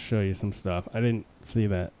must show you some stuff. I didn't see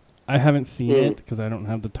that. I haven't seen it because I don't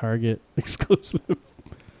have the Target exclusive.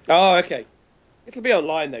 Oh, okay. It'll be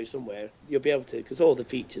online though somewhere. You'll be able to, because all the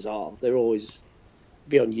features they're always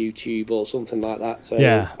be on YouTube or something like that. So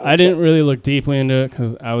yeah, I didn't really look deeply into it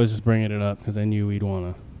because I was just bringing it up because I knew we'd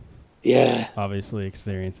want to obviously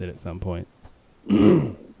experience it at some point.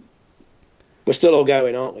 We're still all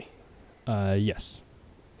going, aren't we? Yes.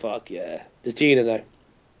 Fuck yeah. Does Gina know?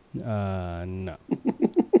 No.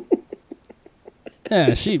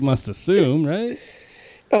 Yeah, she must assume, right?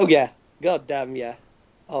 Oh yeah. God damn yeah.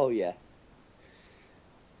 Oh yeah.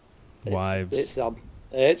 Wives. It's on.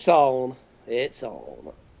 It's on. It's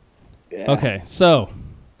on. Yeah. Okay, so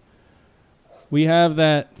we have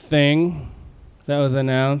that thing that was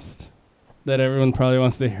announced that everyone probably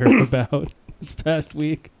wants to hear about this past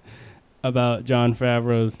week about Jon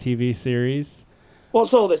Favreau's TV series.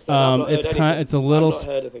 What's all this? It's a little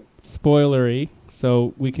spoilery,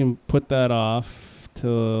 so we can put that off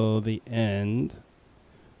till the end.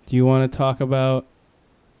 Do you want to talk about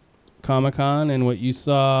Comic-Con and what you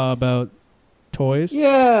saw about toys?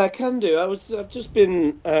 Yeah, I can do. I've just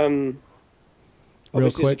been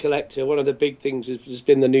obviously as a collector. One of the big things has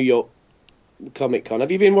been the New York Comic-Con.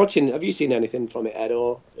 Have you seen anything from it, Ed?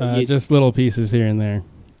 Or just little pieces here and there.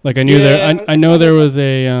 Like I knew I know there was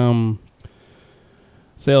a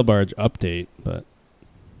sail barge update, but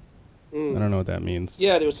I don't know what that means.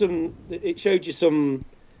 Yeah, there was some. It showed you some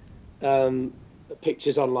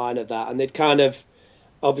pictures online of that, and they'd kind of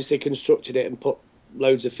obviously constructed it and put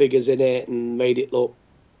loads of figures in it and made it look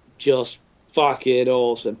just fucking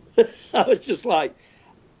awesome. I was just like,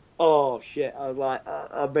 oh shit. I was like,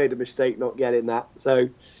 I made a mistake not getting that. So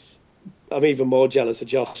I'm even more jealous of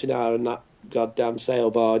Josh now and that goddamn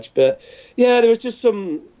sail barge. But yeah, there was just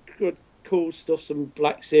some good, cool stuff. Some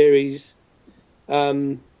Black Series,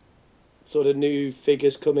 sort of new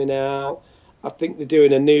figures coming out. I think they're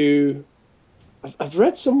doing a new. I've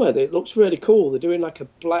read somewhere that it looks really cool. They're doing like a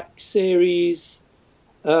Black Series,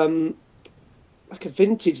 like a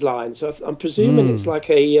vintage line. So I'm presuming it's like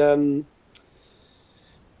a, you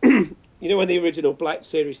know, when the original Black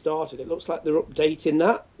Series started, it looks like they're updating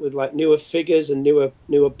that with like newer figures and newer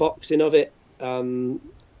boxing of it. I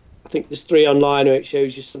think there's 3 online where it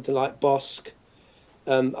shows you something like Bosk,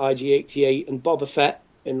 IG-88, and Boba Fett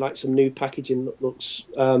in like some new packaging that looks,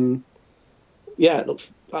 that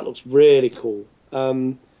looks really cool. I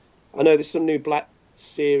know there's some new Black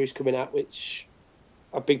Series coming out, which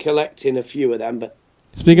I've been collecting a few of them. But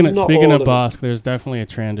speaking of Bosk, there's definitely a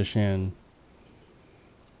Trandoshan,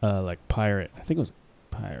 like pirate. I think it was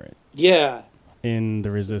pirate. Yeah. In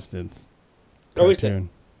the Resistance cartoon. Oh, is it?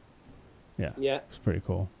 Yeah. Yeah. It's pretty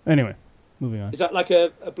cool. Anyway, moving on. Is that like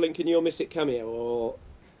a Blink and You'll Miss It cameo, or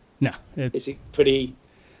no? Is it pretty?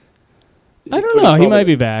 I don't know. Prominent? He might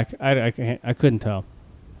be back. I couldn't tell.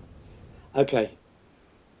 Okay.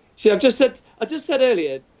 See, I just said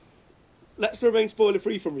earlier, let's remain spoiler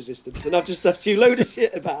free from Resistance, and I've just asked you a load of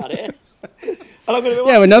shit about it. And I'm gonna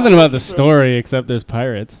but nothing about the story except there's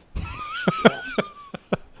pirates.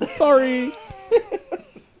 Sorry.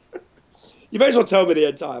 You may as well tell me the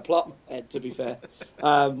entire plot, Ed, to be fair.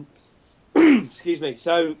 Excuse me.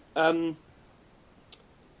 So,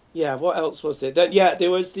 yeah, what else was there?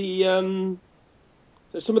 There was the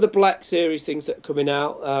there's some of the Black Series things that are coming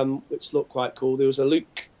out, which look quite cool. There was a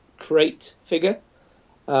Luke Crate figure,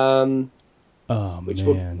 which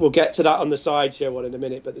we'll get to that on the sideshow one in a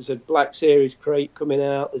minute. But there's a Black Series crate coming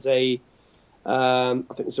out. There's a I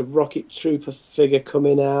think there's a Rocket Trooper figure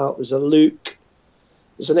coming out. There's a Luke.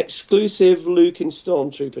 There's an exclusive Luke in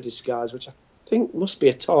Stormtrooper disguise, which I think must be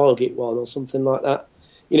a Target one or something like that.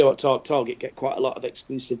 You know what, Target get quite a lot of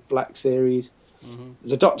exclusive Black Series. Mm-hmm.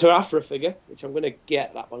 There's a Dr. Aphra figure, which I'm going to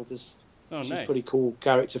get that one because she's a pretty cool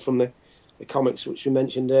character from the comics, which we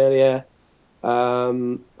mentioned earlier. I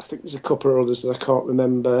think there's a couple of others that I can't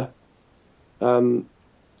remember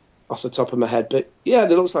off the top of my head. But yeah,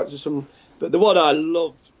 there looks like there's some. But the one I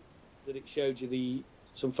loved that it showed you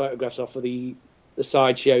some photographs off of the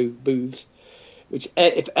sideshow booths, which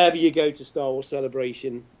if ever you go to Star Wars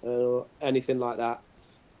Celebration or anything like that,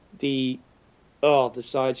 the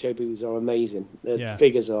sideshow booths are amazing. The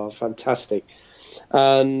figures are fantastic,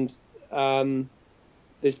 and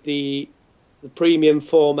there's the premium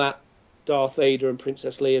format Darth Vader and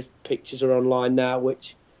Princess Leia pictures are online now,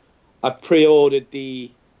 which I've pre-ordered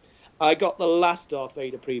I got the last Darth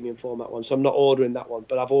Vader premium format one, so I'm not ordering that one,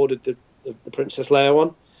 but I've ordered the Princess Leia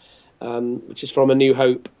one. Which is from A New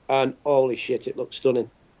Hope, and holy shit, it looks stunning.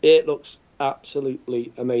 It looks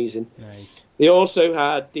absolutely amazing. Nice. They also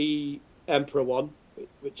had the Emperor one,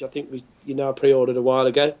 which I think I pre-ordered a while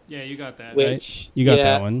ago. Yeah, you got that. Which right? You got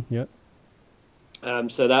that one. Yep.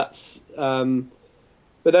 So that's. But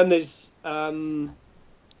then there's.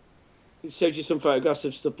 It showed you some photographs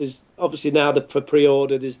of stuff. There's obviously now for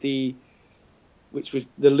pre-order. There's which was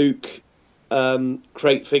the Luke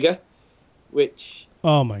crate figure, which.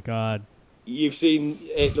 Oh my God! You've seen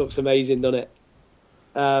it looks amazing, doesn't it?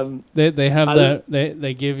 They have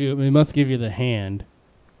they give you. They must give you the hand.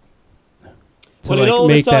 Well, in all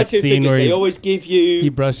the sideshow figures, they always give you. He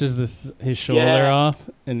brushes his shoulder off,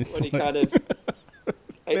 and it's when he kind of.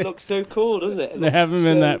 It looks so cool, doesn't it? They have him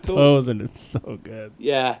in that pose, and it's so good.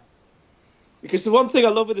 Yeah, because the one thing I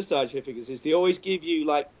love with the sideshow figures is they always give you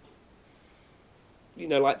like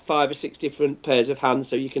 5 or 6 different pairs of hands,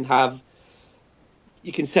 so you can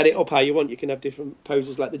set it up how you want. You can have different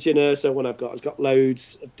poses, like the Jyn Erso one I've got. It's got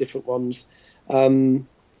loads of different ones that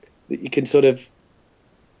you can sort of,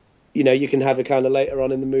 you can have it kind of later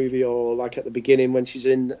on in the movie, or like at the beginning when she's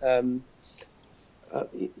in,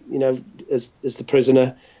 as the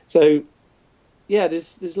prisoner. So, yeah,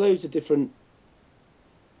 there's loads of different.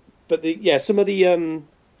 But some of the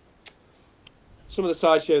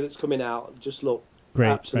sideshow that's coming out just look. Great,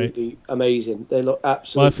 absolutely right? Amazing. They look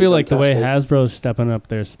absolutely. Well, I feel fantastic. like the way Hasbro's stepping up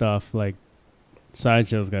their stuff, like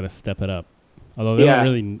Sideshow's got to step it up. Although they don't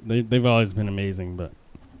really, they've always been amazing, but.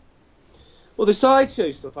 Well, the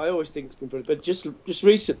Sideshow stuff I always think has been brilliant, but just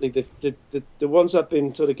recently, the ones I've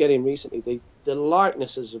been sort of getting recently, the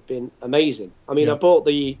likenesses have been amazing. I mean, I bought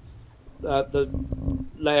the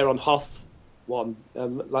Leia on Hoth one,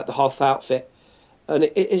 like the Hoth outfit, and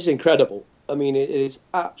it is incredible. I mean, it is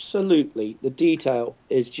absolutely, the detail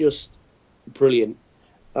is just brilliant.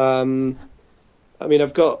 I mean,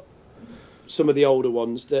 I've got some of the older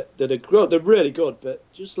ones that are good. They're really good, but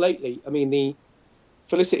just lately, I mean, the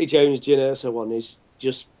Felicity Jones Jyn Erso one is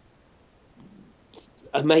just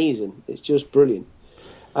amazing. It's just brilliant.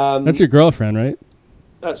 That's your girlfriend, right?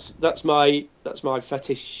 That's my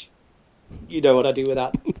fetish. You know what I do with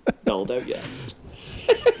that doll, don't you?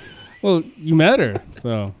 Well, you met her,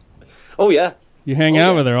 so Oh yeah. you hang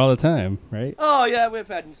out with her all the time, right? Oh yeah, we're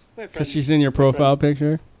friends. Because she's in your profile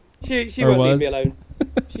picture. She Or won't was. leave me alone.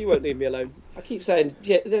 She won't leave me alone. I keep saying,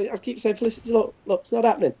 Felicity, look, it's not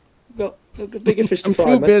happening. I've got a bigger fish to I'm fry.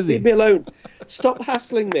 too man. busy. Leave me alone. Stop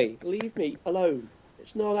hassling me. Leave me alone.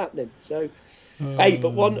 It's not happening. So, hey,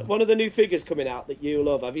 but one of the new figures coming out that you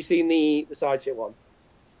love. Have you seen the sideshow one?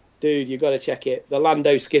 Dude, you got to check it. The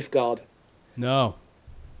Lando Skiff Guard. No.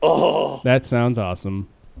 Oh, That sounds awesome.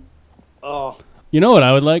 oh, You know what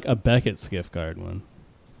I would like? A Beckett Skiff Guard one.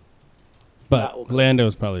 That But will come.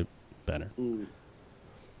 Lando's probably better.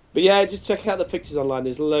 But yeah, just check out the pictures online.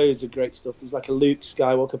 There's loads of great stuff. There's like a Luke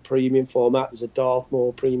Skywalker premium format. There's a Darth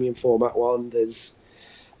Maul premium format one. There's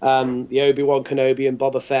the Obi-Wan Kenobi and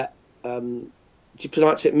Boba Fett. Do you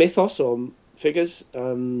pronounce it Mythos or figures? Yep.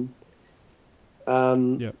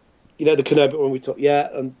 You know the Kenobi one we talked. Yeah,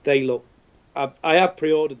 and they look. I have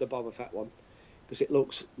pre-ordered the Boba Fett one because it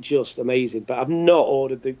looks just amazing. But I've not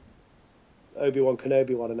ordered the Obi-Wan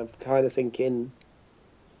Kenobi one, and I'm kind of thinking,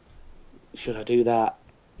 should I do that?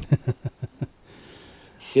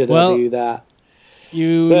 Should Well, I do that?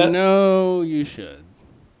 You But- know you should.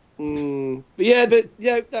 But yeah,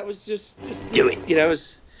 that was just do it. You know,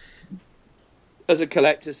 as a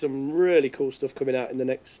collector, some really cool stuff coming out in the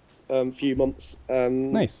next few months.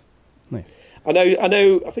 Nice. I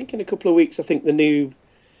know. I think in a couple of weeks, I think the new.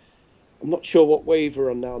 I'm not sure what wave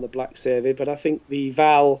we're on now on the Black Series, but I think the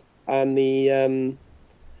Val and the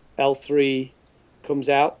L3 comes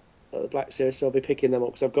out at the Black Series, so I'll be picking them up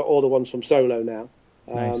because I've got all the ones from Solo now.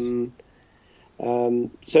 Nice.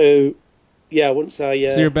 So yeah, once I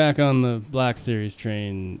So you're back on the Black Series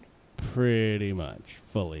train pretty much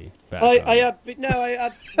fully back I on. have, but no,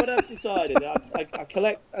 what I've decided, I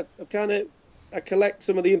collect, I collect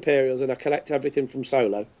some of the Imperials and I collect everything from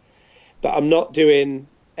Solo, but I'm not doing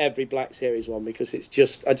every Black Series one because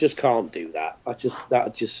I just can't do that.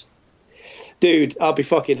 Dude, I'll be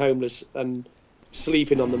fucking homeless and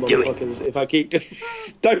sleeping on the motherfuckers if I keep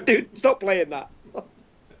stop playing that.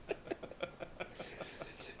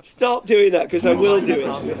 Stop doing that because I will do it.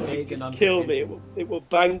 It'll just kill me. It will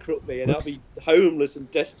bankrupt me, and I'll be homeless and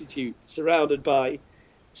destitute, surrounded by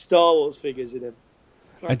Star Wars figures in a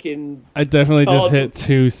fucking. I definitely just cardboard. hit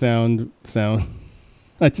two sound.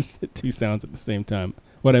 I just hit two sounds at the same time.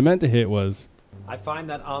 What I meant to hit was. I find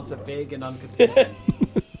that answer vague and unconvincing.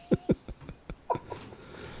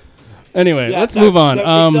 Anyway, Yeah, let's no, move on.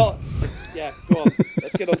 no, it's not- yeah, go on.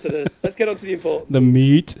 Let's get on to the important. The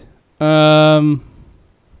meat.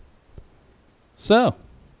 So,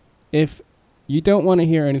 if you don't want to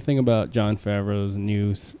hear anything about Jon Favreau's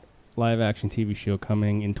new live-action TV show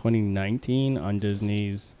coming in 2019 on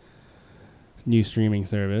Disney's new streaming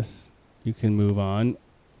service, you can move on.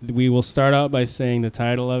 We will start out by saying the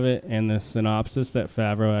title of it and the synopsis that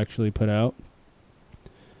Favreau actually put out,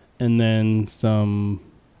 and then some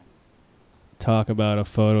talk about a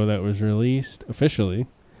photo that was released officially,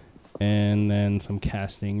 and then some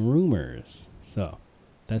casting rumors. So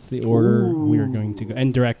that's the order we are going to go.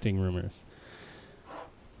 And directing rumors.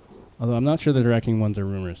 Although I'm not sure the directing ones are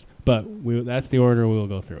rumors. But that's the order we will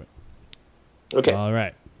go through it. Okay. All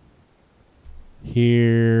right.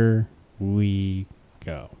 Here we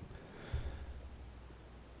go.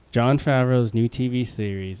 Jon Favreau's new TV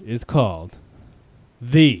series is called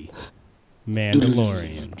The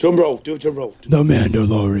Mandalorian. Drum roll. Do a drum roll. The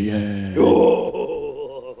Mandalorian.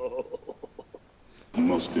 Oh.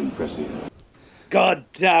 Most impressive. God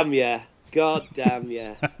damn yeah. God damn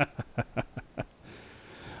yeah.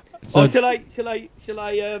 So- Shall I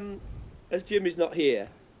as Jimmy's not here,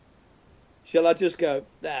 shall I just go,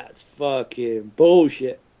 that's fucking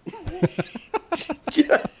bullshit?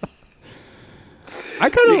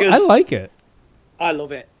 I like it. I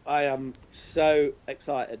love it. I am so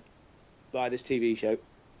excited by this TV show.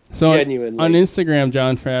 So Genuinely. on Instagram,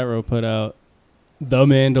 Jon Favreau put out The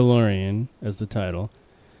Mandalorian as the title,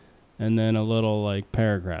 and then a little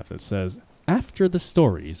paragraph that says, "After the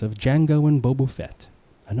stories of Jango and Boba Fett,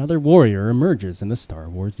 another warrior emerges in the Star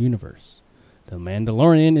Wars universe. The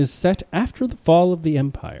Mandalorian is set after the fall of the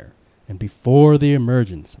Empire and before the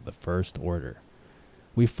emergence of the First Order.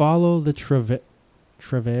 We follow the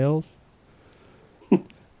travails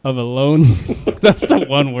of a lone..." That's the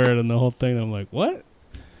one word in the whole thing. I'm like, what?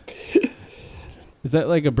 Is that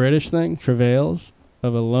like a British thing? Travails?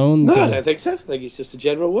 Of a lone No, I gun. don't think so. I think it's just a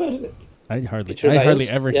general word, isn't it? I hardly Travails.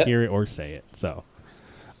 ever Yep. hear it or say it. So,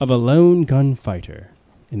 of a lone gunfighter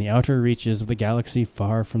in the outer reaches of the galaxy,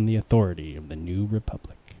 far from the authority of the New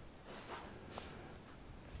Republic.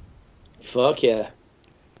 Fuck yeah.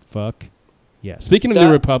 Fuck yeah. Speaking of That-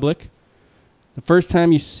 New Republic, the first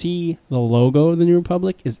time you see the logo of the New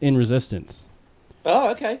Republic is in Resistance.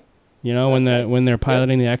 Oh, okay. You know, when they're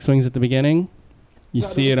piloting the X-Wings at the beginning, you Is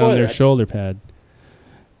that see a it on their spoiler? shoulder pad.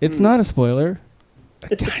 It's not a spoiler.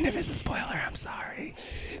 It kind of is a spoiler. I'm sorry.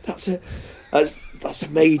 That's a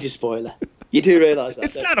major spoiler. You do realise that?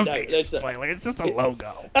 It's don't not a you? No, major it's not. spoiler. It's just a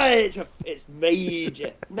logo. It's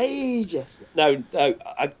major, major. No,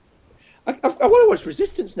 I want to watch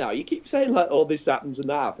Resistance now. You keep saying like, "Oh, this happens and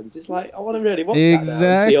that happens." It's like I want to really watch that now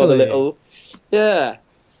and see all the Exactly. little, yeah.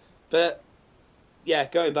 But yeah,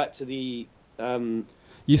 going back to the,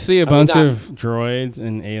 You see a I mean, bunch that- of droids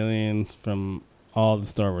and aliens from all the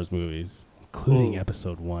Star Wars movies, including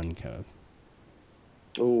Episode 1, Kev.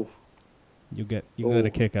 oh, You get a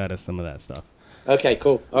kick out of some of that stuff. okay,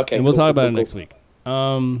 cool, okay, And we'll cool, talk cool, about cool, it next cool. week.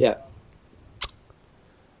 Yeah.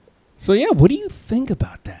 So yeah, what do you think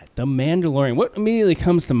about that? The Mandalorian. What immediately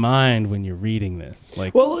comes to mind when you're reading this?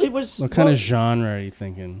 Like, Well, it was what kind well, of genre are you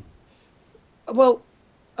thinking? Well,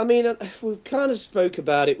 I mean, we kind of spoke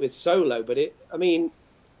about it with Solo, but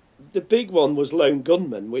the big one was Lone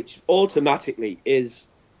Gunman, which automatically is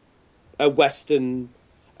a Western,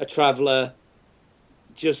 a traveller,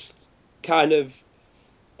 just kind of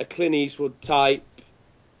a Clint Eastwood type,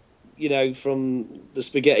 you know, from the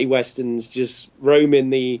spaghetti westerns, just roaming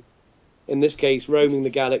the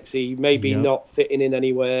galaxy, maybe Yep. not fitting in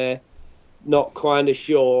anywhere, not kind of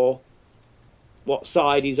sure what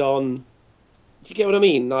side he's on. Do you get what I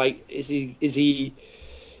mean? Like, is he,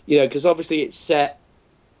 you know, because obviously it's set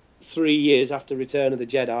 3 years after Return of the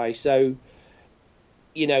Jedi, so,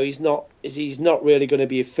 you know, he's not really going to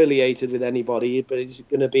be affiliated with anybody, but he's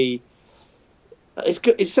going to be.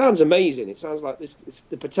 It sounds amazing. It sounds like this.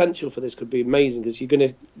 The potential for this could be amazing because you're going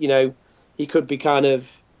to, you know, he could be kind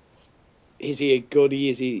of. Is he a goodie?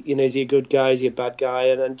 Is he a good guy? Is he a bad guy?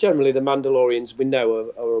 And generally, the Mandalorians we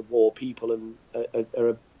know are a war people and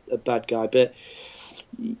are a bad guy. But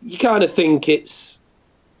you kind of think it's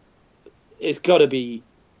got to be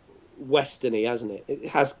westerny, hasn't it? It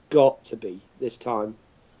has got to be this time.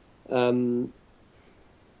 That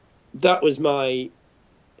was my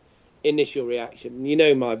initial reaction. You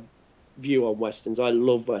know my view on westerns. I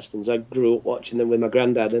love westerns. I grew up watching them with my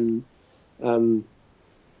granddad, and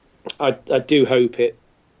I do hope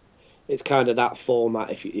it's kind of that format,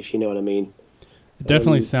 if you know what I mean. It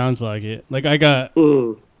definitely sounds like it. Like I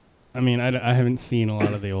haven't seen a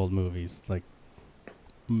lot of the old movies, like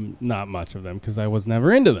not much of them because I was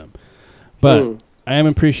never into them. But I am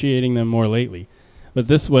appreciating them more lately. But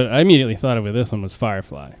what I immediately thought of with this one was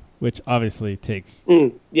Firefly, which obviously takes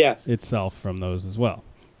itself from those as well.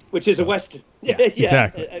 Which is a western. Yeah,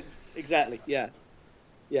 exactly. Exactly. Yeah.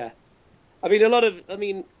 Yeah.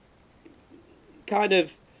 Kind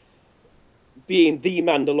of being the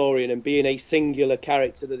Mandalorian and being a singular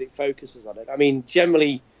character that it focuses on it. I mean,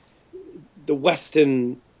 generally, the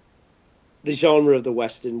genre of the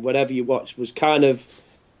Western, whatever you watch, was kind of,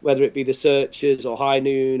 whether it be The Searchers or High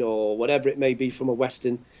Noon or whatever it may be from a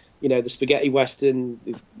Western, you know, the spaghetti Western,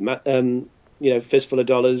 you know, Fistful of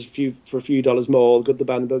Dollars, for a few dollars more, Good, the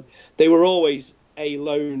Bad, and the Book. They were always a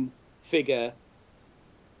lone figure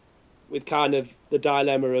with kind of the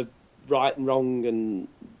dilemma of right and wrong and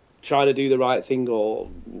trying to do the right thing, or,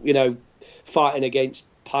 you know, fighting against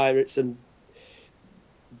pirates and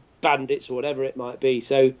bandits or whatever it might be.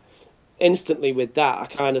 So instantly with that, I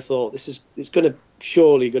kind of thought it's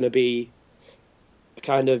surely going to be a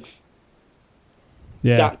kind of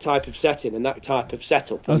that type of setting and that type of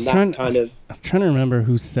setup. I was trying to remember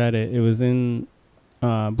who said it. It was in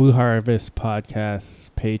Blue Harvest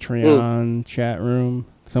Podcast's Patreon chat room.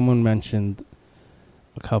 Someone mentioned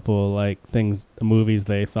a couple movies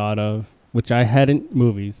they thought of, which I hadn't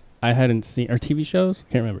seen, or TV shows,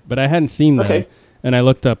 can't remember, but I hadn't seen them. Okay. And I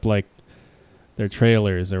looked up like their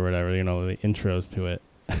trailers or whatever, you know, the intros to it.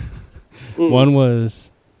 One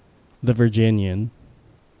was The Virginian.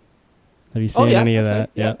 Have you seen any of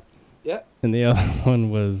that? Yeah. Yeah. And the other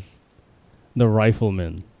one was The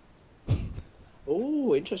Rifleman.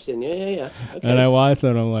 Oh, interesting. Yeah. Okay. And I watched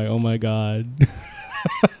that and I'm like, oh my God.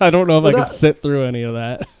 I don't know if I could sit through any of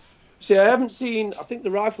that. See, I haven't seen. I think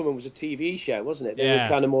The Rifleman was a TV show, wasn't it? They were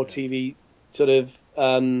kind of more TV sort of.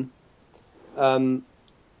 And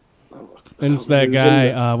it's that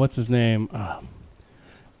guy. What's his name?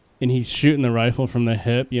 And he's shooting the rifle from the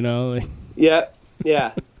hip. You know. Yeah.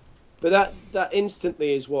 But that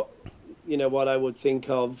instantly is what I would think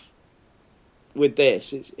of with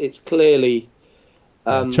this. It's clearly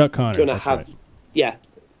Chuck Connors going to that's have. right. Yeah,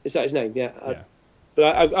 is that his name? Yeah. Yeah.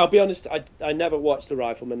 But I'll be honest, I never watched The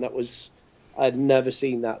Rifleman. I'd never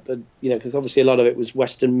seen that, but because obviously a lot of it was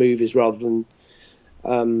Western movies rather than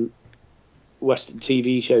Western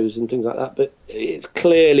TV shows and things like that. But it's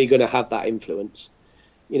clearly going to have that influence,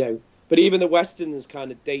 But even the Westerns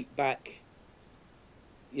kind of date back.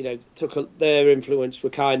 Their influence were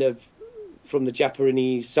kind of from the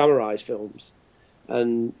Japanese samurai films,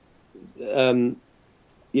 and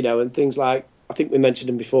and things like, I think we mentioned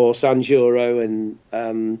them before, Sanjuro and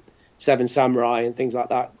Seven Samurai and things like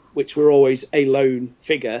that, which were always a lone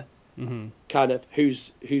figure, kind of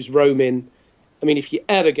who's roaming. I mean, if you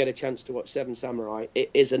ever get a chance to watch Seven Samurai, it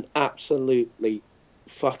is an absolutely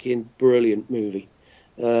fucking brilliant movie.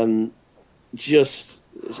 It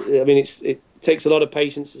takes a lot of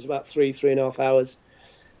patience. It's about 3.5 hours,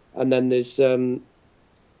 and then there's Toshiro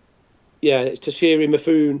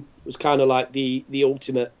Mifune was kind of like the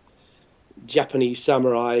ultimate Japanese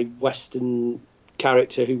samurai Western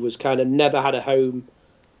character who was kind of never had a home,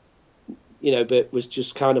 but was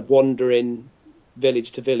just kind of wandering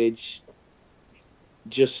village to village,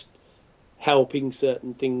 just helping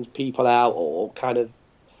certain people out, or kind of,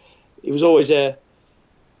 it was always a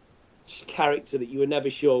character that you were never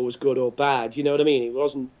sure was good or bad. You know what I mean? It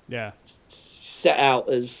wasn't set out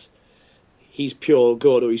as he's pure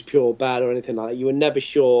good or he's pure bad or anything like that. You were never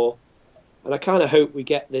sure, and I kind of hope we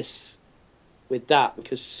get this with that,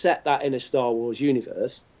 because set that in a Star Wars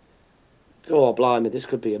universe, oh blimey, this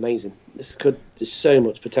could be amazing. There's so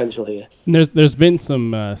much potential here. And there's been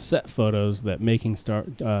some set photos that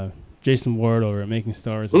Jason Ward over at Making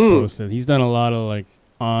Stars has posted. He's done a lot of like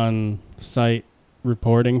on-site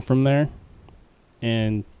reporting from there,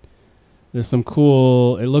 and there's some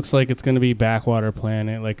cool, it looks like it's going to be backwater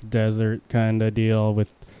planet, like desert kind of deal with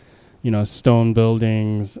stone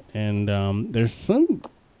buildings, and there's some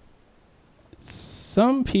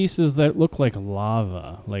pieces that look like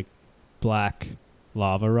lava, like black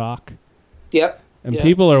lava rock. Yep. And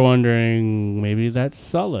people are wondering, maybe that's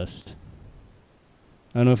Sullust.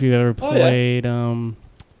 I don't know if you've ever played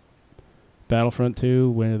Battlefront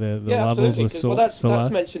 2, where the levels with that's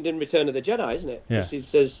mentioned in Return of the Jedi, isn't it? Yeah. It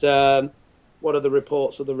says, what are the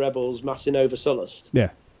reports of the rebels massing over Sullust? Yeah.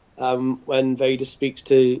 When Vader speaks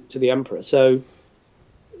to the Emperor. So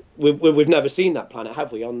we've never seen that planet,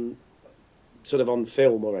 have we, on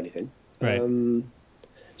film or anything? Right.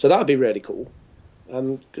 So that would be really cool.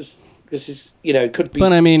 Because it could be.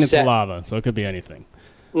 But I mean, set. it's lava, so it could be anything.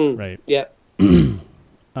 Right. Yeah.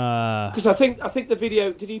 Because I think the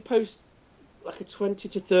video, did he post like a 20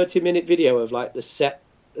 to 30 minute video of like the set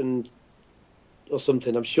or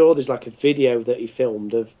something? I'm sure there's like a video that he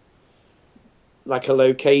filmed of like a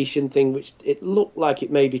location thing, which it looked like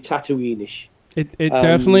it may be Tatooine-ish. It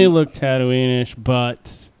definitely looked Tatooine-ish, but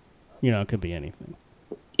it could be anything.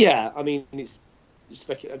 Yeah, I mean, it's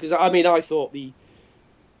speculative, because I thought the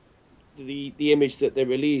image that they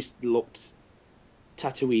released looked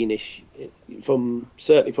Tatooine-ish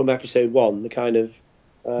certainly from episode 1, the kind of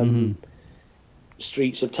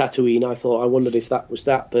streets of Tatooine. I wondered if that was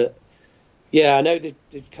that, but yeah, I know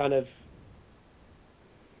they've kind of,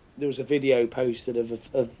 there was a video posted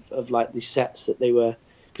of like the sets that they were,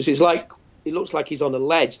 because it looks like he's on a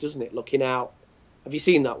ledge, doesn't it, looking out. Have you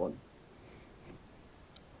seen that one?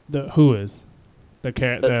 Who is? The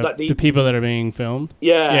people that are being filmed?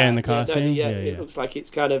 Yeah. In the costume? It looks like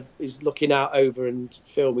it's kind of, he's looking out over and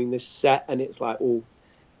filming this set, and it's like, oh,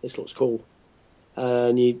 this looks cool.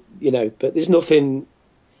 And but there's nothing,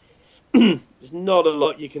 there's not a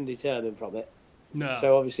lot you can determine from it. No.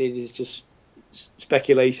 So obviously it's just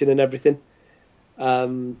speculation and everything.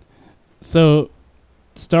 So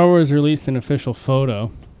Star Wars released an official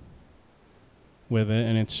photo with it,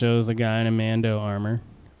 and it shows a guy in a Mando armor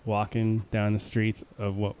walking down the streets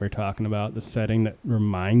of what we're talking about, the setting that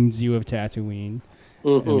reminds you of Tatooine. I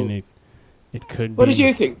mean, it could be. What did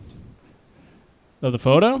you think of the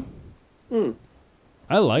photo?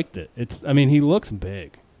 I liked it. He looks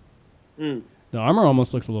big. The armor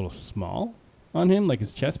almost looks a little small on him, like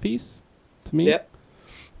his chest piece, to me. Yep.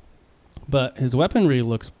 But his weaponry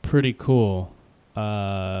looks pretty cool.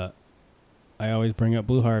 I always bring up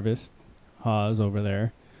Blue Harvest, Hawes over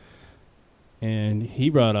there, and he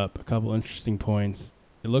brought up a couple interesting points.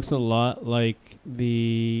 It looks a lot like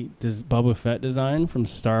the Boba Fett design from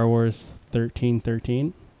Star Wars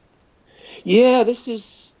 1313. Yeah, this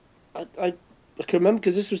is... I can remember,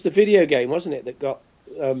 because this was the video game, wasn't it, that got...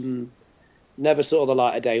 never saw the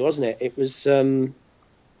light of day, wasn't it? It was...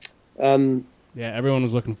 Yeah, everyone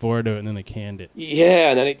was looking forward to it, and then they canned it.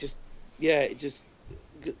 Yeah, and then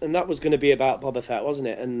and that was going to be about Boba Fett, wasn't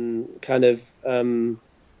it? And kind of, where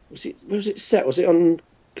was it set? Was it on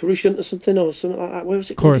Coruscant or something like that? Where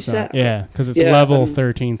was it going to be set? Yeah, because it's level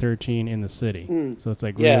 1313 in the city, so it's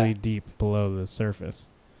like really deep below the surface.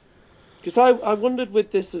 Because I wondered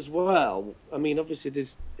with this as well. I mean, obviously,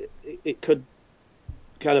 it could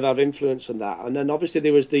kind of have influence on that, and then obviously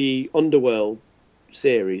there was the Underworld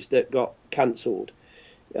series that got cancelled,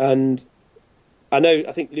 and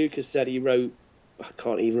I think Lucas said he wrote, I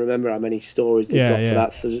can't even remember how many stories they've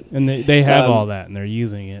got for that. And they have all that, and they're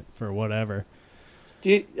using it for whatever.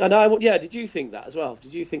 Did you think that as well?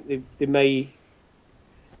 Did you think they may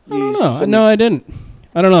I don't know. No, I didn't.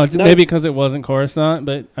 I don't know. No. Maybe because it wasn't Coruscant,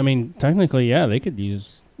 but I mean, technically, yeah, they could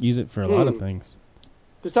use it for a lot of things.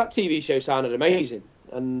 Because that TV show sounded amazing,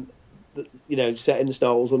 and set in the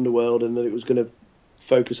Star Wars underworld, and that it was going to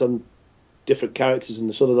focus on different characters and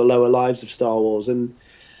the lower lives of Star Wars. And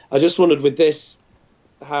I just wondered with this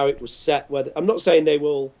how it was set. Whether I'm not saying they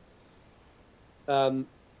will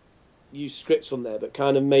use scripts from there, but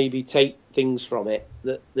kind of maybe take things from it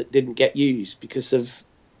that didn't get used because of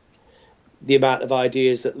the amount of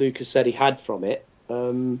ideas that Lucas said he had from it.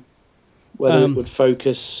 Whether it would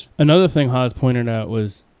focus. Another thing Haas pointed out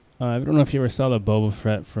was, I don't know if you ever saw the Boba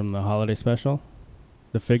Fett from the holiday special,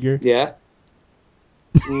 the figure. Yeah.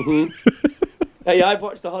 Mm-hmm. Hey, I've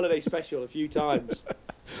watched the holiday special a few times,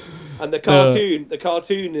 and the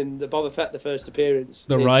cartoon in the Boba Fett, the first appearance,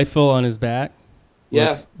 the rifle on his back,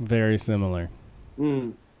 looks very similar.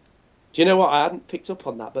 Mm. Do you know what? I hadn't picked up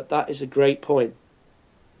on that, but that is a great point.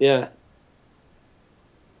 Yeah,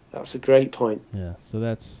 that's a great point. Yeah, so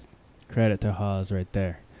that's credit to Haas right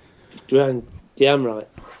there. Damn right.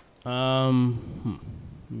 Let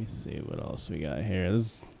me see what else we got here.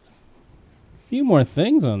 There's a few more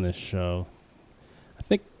things on this show. I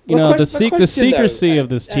think the secrecy of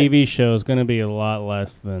this TV show is going to be a lot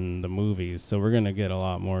less than the movies, so we're going to get a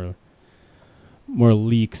lot more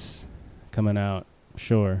leaks coming out.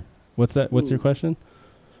 Sure. What's that? What's your question?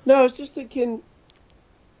 No, I was just thinking,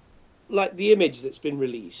 like the image that's been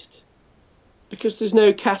released, because there's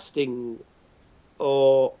no casting,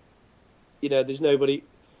 or there's nobody.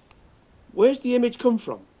 Where's the image come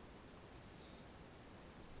from?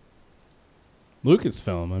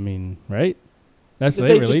 Lucasfilm, I mean, right?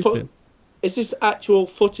 They released it. Is this actual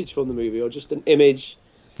footage from the movie or just an image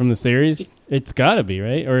from the series? It's got to be,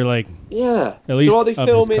 right? Or at least are they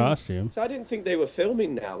filming his costume. So I didn't think they were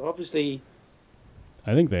filming now. Obviously,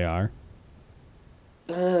 I think they are.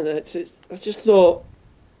 I just thought,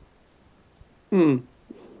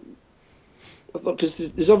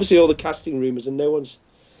 because there's obviously all the casting rumors and no one's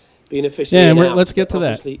being officially announced. Yeah, let's get to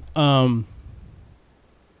that.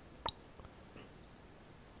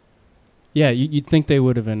 Yeah, you'd think they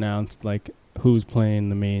would have announced who's playing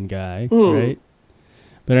the main guy, right?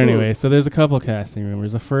 But anyway, so there's a couple casting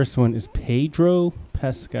rumors. The first one is Pedro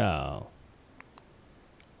Pascal,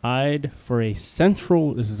 eyed for a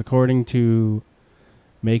central. This is according to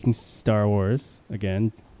Making Star Wars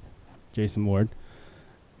again, Jason Ward.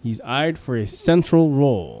 He's eyed for a central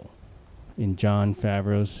role in Jon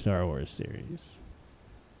Favreau's Star Wars series.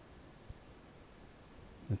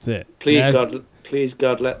 That's it. Please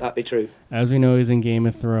God, let that be true. As we know, he's in Game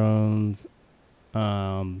of Thrones,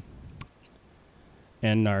 and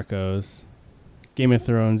Narcos. Game of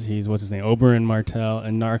Thrones, he's what's his name, Oberyn Martell,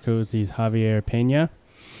 and Narcos, he's Javier Peña.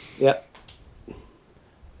 Yeah.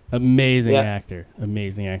 Amazing actor.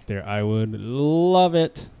 I would love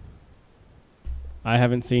it. I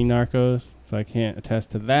haven't seen Narcos, so I can't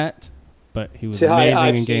attest to that. But he was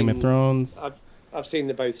amazing in Game of Thrones. I've seen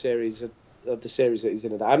the both series of the series that he's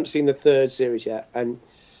in. I haven't seen the third series yet, and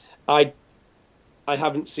I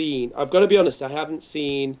haven't seen. I've got to be honest. I haven't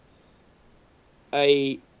seen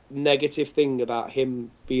a negative thing about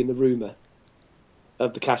him being the rumor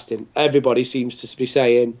of the casting. Everybody seems to be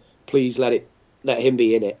saying, "Please let him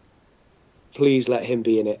be in it. Please let him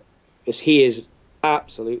be in it," because he is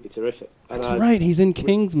absolutely terrific. That's right. He's in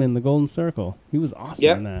Kingsman: The Golden Circle. He was awesome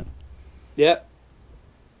in that. Yeah.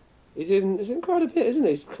 He's in quite a bit, isn't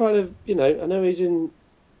he? He's kind of, I know he's in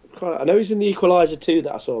The Equalizer 2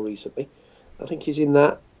 that I saw recently. I think he's in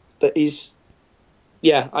that. But he's,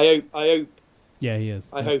 I hope. Yeah, he is.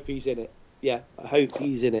 I hope he's in it. Yeah, I hope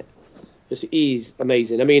he's in it. Because he's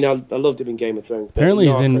amazing. I mean, I loved him in Game of Thrones. Apparently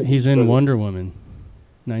he's in Wonder Woman,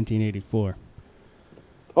 1984.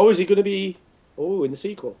 Oh, is he going to be? Oh, in the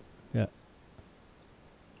sequel. Yeah.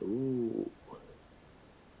 Ooh.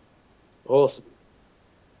 Awesome.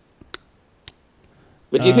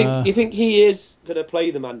 But do you think he is going to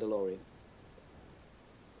play the Mandalorian?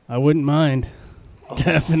 I wouldn't mind.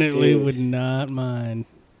 Definitely dude. would not mind.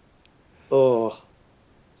 Oh,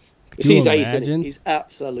 Could you he's ace, isn't imagine? he? He's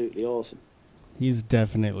absolutely awesome. He's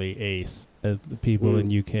definitely ace, as the people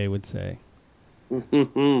in UK would say.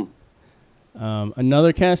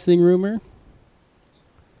 Another casting rumor,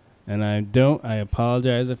 and I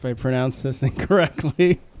apologize if I pronounce this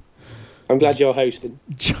incorrectly. I'm glad you're hosting.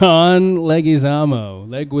 John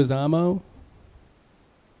Leguizamo?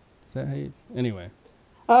 Is that how you... Anyway.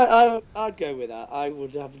 I'd go with that. I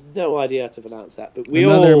would have no idea how to pronounce that. But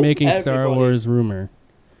Another making Star Wars rumor.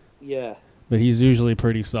 Yeah. But he's usually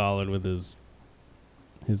pretty solid with his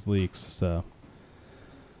leaks, so...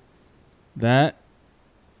 That...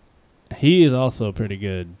 He is also pretty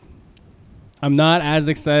good. I'm not as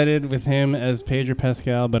excited with him as Pedro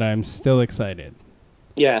Pascal, but I'm still excited.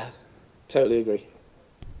 Yeah, totally agree.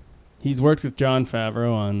 He's worked with Jon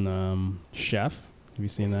Favreau on Chef. Have you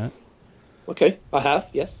seen that? Okay, I have,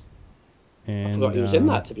 yes. And, I forgot he was in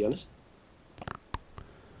that, to be honest.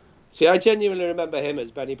 See, I genuinely remember him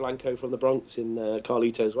as Benny Blanco from the Bronx in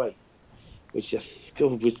Carlito's Way, which was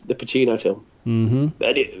the Pacino film.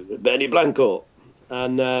 Mm-hmm. Benny Blanco.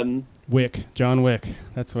 And John Wick.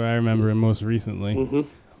 That's what I remember him most recently. Mm-hmm.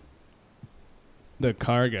 The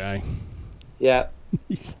car guy. Yeah.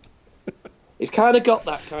 He's kind of got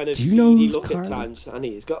that kind of Do you know seedy whose look car at it times, hasn't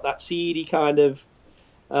he? He's got that seedy kind of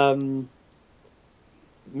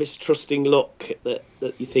mistrusting look that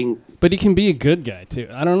you think. But he can be a good guy too.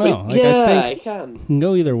 I don't know. But, I he think can. He can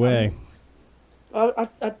go either way. I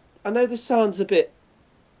know this sounds a bit.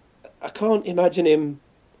 I can't imagine him.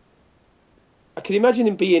 I can imagine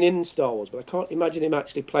him being in Star Wars, but I can't imagine him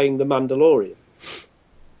actually playing the Mandalorian.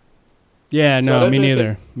 Yeah, So I no, don't me know if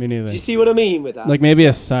neither. Me neither. Do you see what I mean with that? Like maybe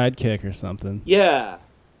a sidekick or something. Yeah.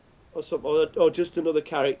 Or something, or just another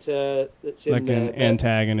character that's in Like there. an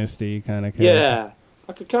antagonisty kind of character. Yeah.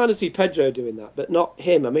 I could kind of see Pedro doing that, but not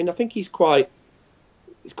him. I mean, I think he's quite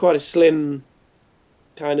a slim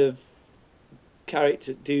kind of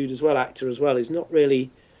character dude as well, actor as well. He's not really,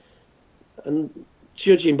 and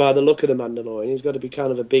judging by the look of the Mandalorian, he's got to be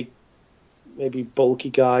kind of a big, maybe bulky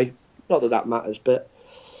guy. Not that matters, but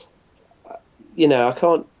you know,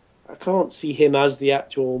 I can't see him as the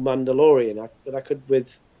actual Mandalorian, but I could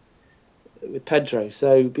with Pedro.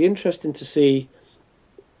 So it'd be interesting to see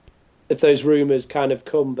if those rumors kind of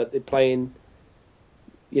come, but they're playing,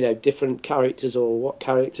 you know, different characters or what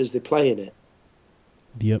characters they play in it.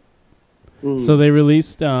 Yep. So they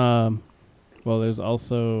released, well, there's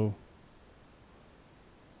also,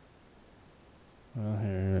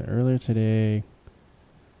 earlier today,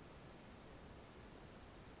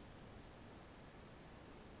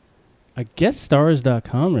 I guess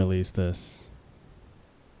Stars.com released this,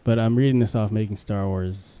 but I'm reading this off Making Star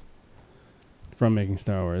Wars, from Making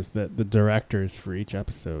Star Wars, that the directors for each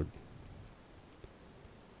episode.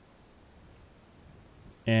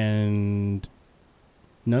 And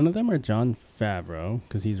none of them are Jon Favreau,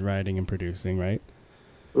 because he's writing and producing, right?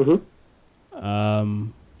 Mm-hmm.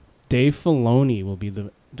 Dave Filoni will be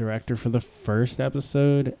the director for the first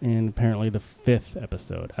episode and apparently the 5th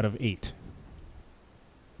episode out of 8.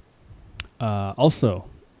 Also,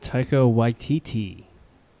 Taika Waititi.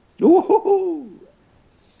 Ooh!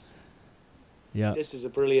 Yeah. This is a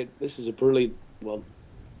brilliant one.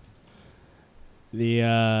 The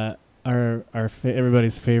our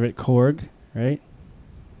everybody's favorite Korg, right?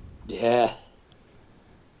 Yeah.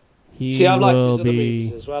 He See, I've liked his will other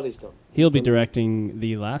movies as well. He'll be directing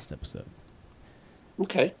the last episode.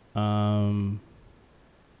 Okay.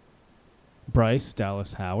 Bryce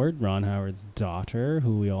Dallas Howard, Ron Howard's daughter,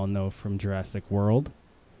 who we all know from Jurassic World,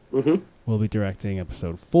 will be directing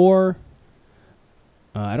episode 4.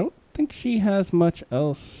 I don't think she has much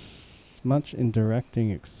in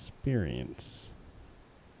directing experience.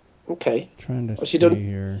 Okay. Trying to Has see she done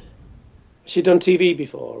here. Has she done TV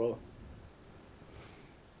before, or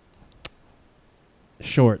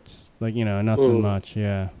shorts? Like, you know, nothing much.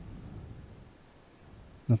 Yeah.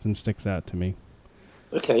 Nothing sticks out to me.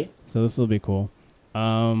 Okay. So this will be cool.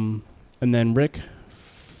 And then Rick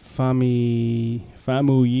Famuyiwa.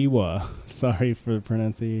 Sorry for the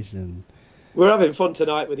pronunciation. We're having fun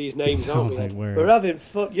tonight with these names, aren't we? my word. We're having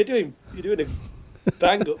fun. You're doing a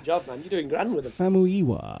bang up job, man. You're doing grand with them.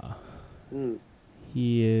 Famuyiwa. Mm.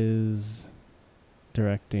 He is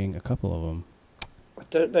directing a couple of them. I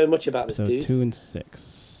don't know much about this Episode dude. 2 and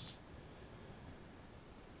 6.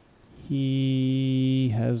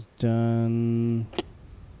 He has done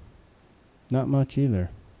not much either,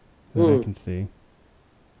 that I can see.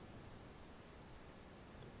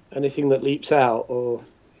 Anything that leaps out, or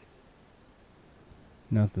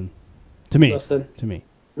Nothing. To me. Nothing. To me.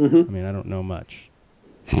 Mm-hmm. I mean, I don't know much.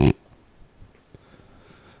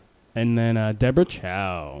 And then Deborah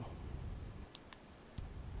Chow.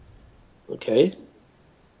 Okay.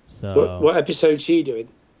 So What episode is she doing?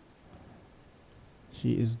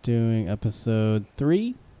 she is doing episode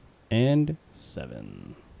 3 and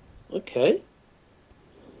 7. Okay.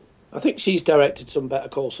 I think she's directed some Better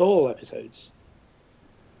Call Saul episodes,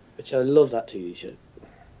 which I love that TV show.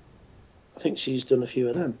 I think she's done a few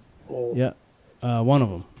of them. Or... Yeah, one of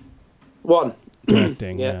them. One.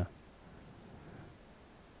 Directing, Yeah.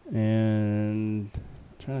 yeah. And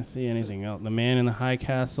I'm trying to see anything else. The Man in the High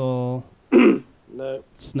Castle. No.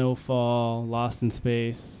 Snowfall, Lost in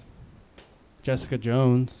Space. Jessica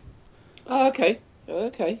Jones. Oh, okay.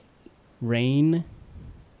 Okay. Rain.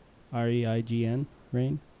 Reign.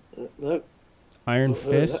 Rain. No. Iron Not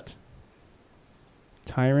heard of Fist.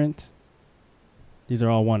 Tyrant. These are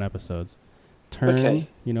all one episodes. Turn. Okay.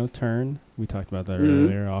 You know, Turn. We talked about that Mhm.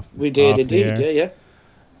 earlier. Off. We did off the indeed. air. Yeah.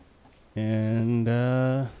 And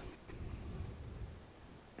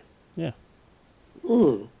yeah.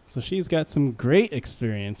 Mm. So she's got some great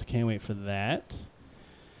experience. Can't wait for that.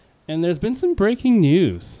 And there's been some breaking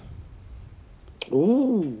news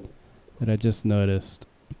Ooh. that I just noticed.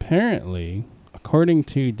 Apparently, according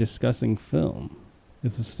to Discussing Film,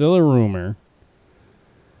 this is still a rumor,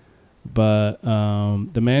 but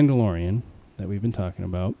The Mandalorian that we've been talking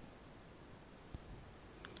about,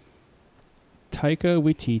 Taika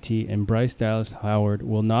Waititi and Bryce Dallas Howard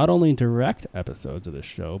will not only direct episodes of the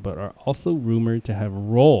show, but are also rumored to have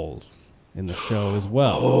roles in the show as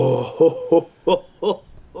well.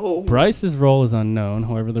 Bryce's role is unknown.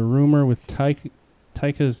 However, the rumor with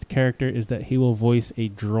Taika's character is that he will voice a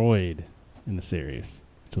droid in the series,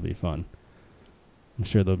 which will be fun. I'm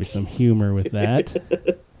sure there'll be some humor with that.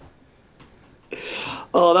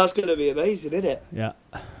 Oh, that's going to be amazing, isn't it? Yeah.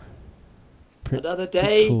 Another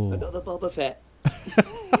day, cool. another Boba Fett.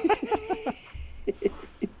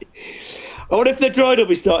 I wonder if the droid will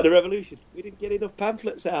be starting a revolution. We didn't get enough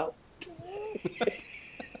pamphlets out.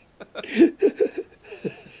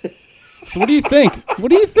 So what do you think? What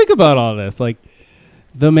do you think about all this? Like,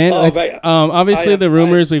 the man. Oh, like, mate, obviously, the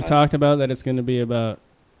rumors we've I- talked about that it's going to be about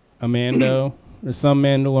a Mando. There's some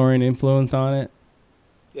Mandalorian influence on it.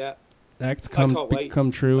 Yeah. That's can't wait.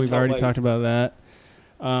 become true. We've can't already wait. talked about that.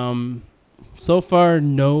 So far,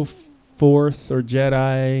 no Force or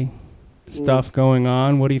Jedi stuff going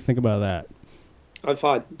on. What do you think about that? I'm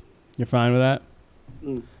fine. You're fine with that?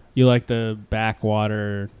 Mm. You like the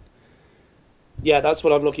backwater? Yeah, that's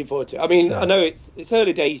what I'm looking forward to. I mean, Yeah. I know it's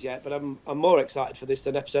early days yet, but I'm more excited for this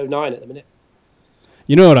than episode 9 at the minute.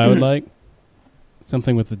 You know what I would like?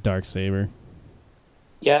 Something with the Darksaber.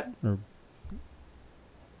 Yeah. Or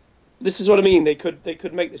This is what I mean. They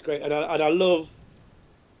could make this great, and I love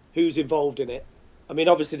who's involved in it. I mean,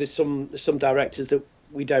 obviously there's some directors that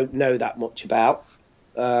we don't know that much about,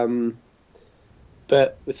 but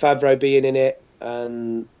with Favreau being in it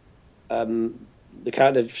and the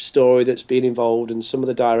kind of story that's been involved and some of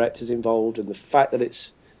the directors involved and the fact that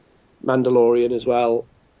it's Mandalorian as well,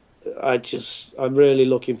 I'm really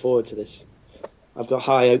looking forward to this. I've got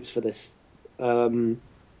high hopes for this. I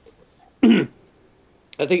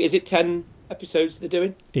think, is it 10 episodes they're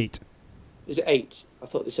doing? 8. Is it 8? I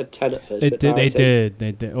thought they said 10 at first. They but did. now They it's 8. did.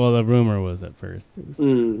 They did. Well, the rumor was at first. It was,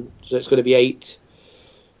 So it's going to be 8.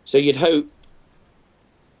 So you'd hope,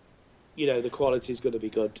 the quality is going to be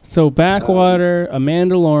good. So backwater, a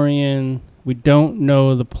Mandalorian. We don't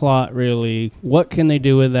know the plot really. What can they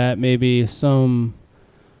do with that? Maybe some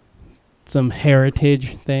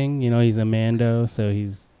heritage thing. He's a Mando, so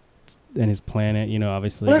he's and his planet.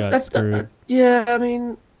 Obviously got screwed. Yeah, I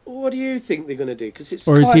mean, what do you think they're going to do? Because it's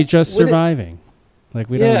Or is he quite- just with it- surviving? Like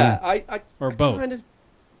we don't Yeah, know. I both.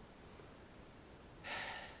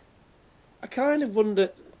 I kind of wonder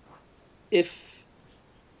if,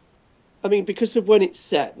 because of when it's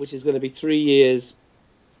set, which is going to be 3 years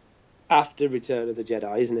after Return of the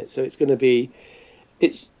Jedi, isn't it? So it's going to be,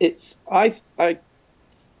 I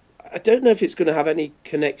don't know if it's going to have any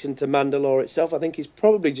connection to Mandalore itself. I think it's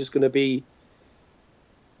probably just going to be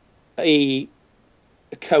a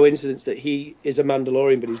coincidence that he is a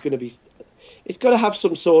Mandalorian, but it's got to have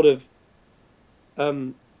some sort of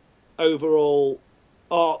overall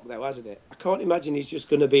arc, though, hasn't it? I can't imagine he's just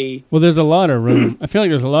going to be. Well, there's a lot of room. I feel like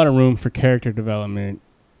there's a lot of room for character development,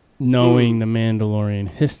 knowing the Mandalorian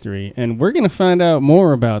history, and we're going to find out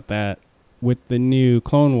more about that with the new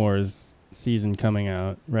Clone Wars season coming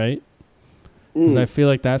out, right? Because I feel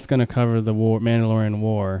like that's going to cover the Mandalorian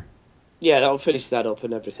War. Yeah, that'll finish that up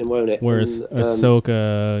and everything, won't it? Whereas And,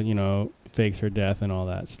 Ahsoka, fakes her death and all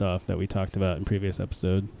that stuff that we talked about in previous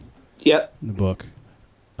episode. Yeah. In the book.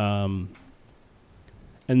 And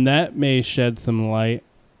that may shed some light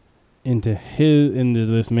into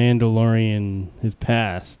this Mandalorian, his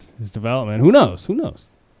past, his development. Who knows?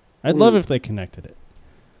 I'd love if they connected it.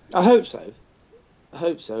 I hope so.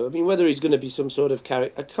 I mean, whether he's going to be some sort of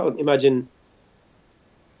character, I can't imagine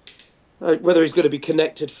whether he's going to be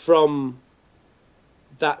connected from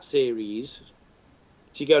that series.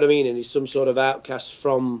 Do you get what I mean? And he's some sort of outcast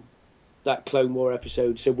from that Clone War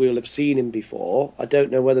episode, so we'll have seen him before. I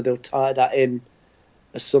don't know whether they'll tie that in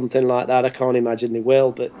as something like that. I can't imagine they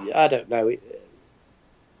will, but I don't know.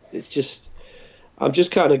 It's just, I'm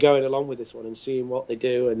just kind of going along with this one and seeing what they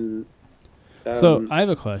do. And so I have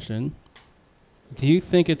a question. Do you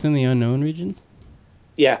think it's in the unknown regions?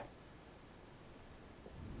 Yeah.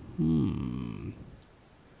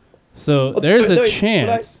 So there's a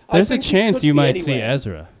chance. There's a chance you might see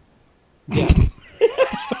Ezra. Yeah.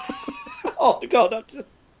 Oh God!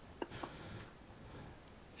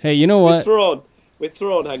 Hey, you know what? With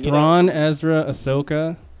Thrawn hanging out. Thrawn, Ezra,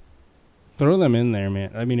 Ahsoka. Throw them in there,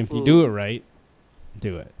 man. I mean, if you do it right,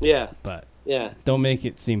 do it. Yeah. But yeah, don't make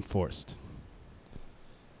it seem forced.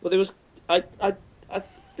 Well, there was. I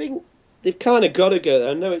think they've kind of got to go there.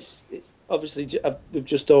 I know it's obviously we've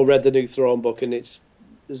just all read the new Thrawn book, and there's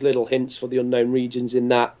little hints for the unknown regions in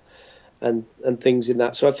that, and things in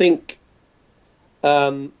that. So I think.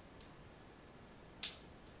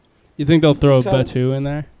 You think they'll throw Batuu in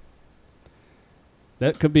there?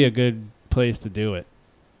 That could be a good place to do it.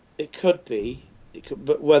 It could be.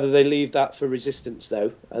 But whether they leave that for Resistance,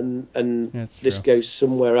 though, and this goes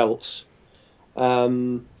somewhere else.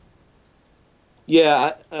 But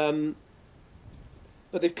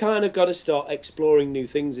they've kind of got to start exploring new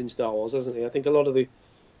things in Star Wars, hasn't they? I think a lot of we've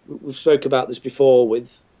spoke about this before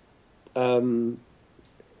with, there's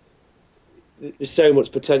so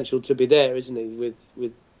much potential to be there, isn't it?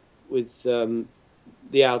 With the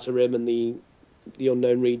Outer Rim and the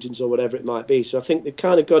unknown regions or whatever it might be. So I think they've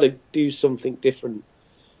kind of got to do something different,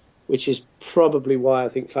 which is probably why I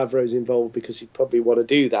think Favreau's involved, because he'd probably want to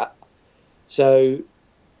do that. So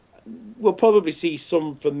we'll probably see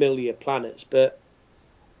some familiar planets, but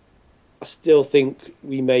I still think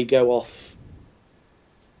we may go off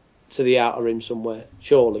to the Outer Rim somewhere,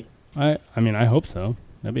 surely. I mean, I hope so.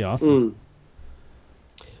 That'd be awesome.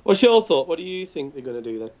 What's your thought? What do you think they're going to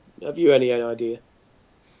do then? Have you any idea?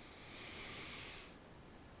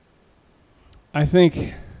 I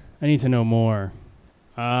think I need to know more.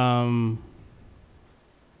 To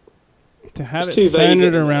have it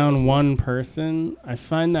centered around one person, I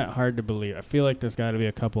find that hard to believe. I feel like there's got to be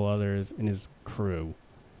a couple others in his crew.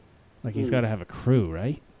 Like he's got to have a crew,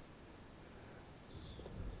 right?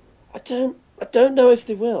 I don't know if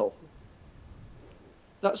they will.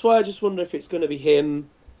 That's why I just wonder if it's going to be him,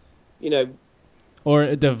 or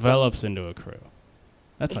it develops into a crew.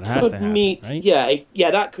 That's what has to happen, right?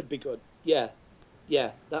 Yeah, that could be good. Yeah,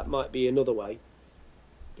 that might be another way.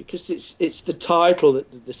 Because it's the title,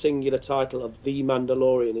 the singular title of The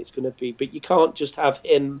Mandalorian. It's going to be, but you can't just have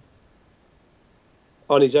him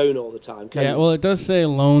on his own all the time, can you? Well, it does say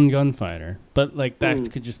lone gunfighter, but like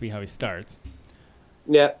that could just be how he starts.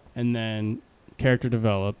 Yeah. And then character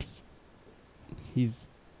develops. He's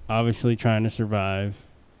obviously trying to survive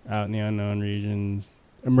out in the unknown regions.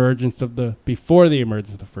 Before the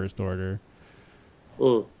emergence of the First Order.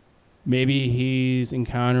 Maybe he's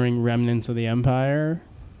encountering remnants of the Empire.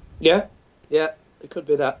 Yeah, it could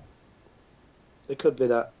be that.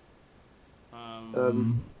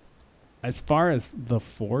 As far as the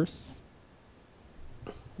Force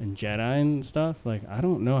and Jedi and stuff, like I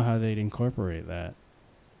don't know how they'd incorporate that.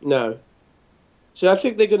 No. So I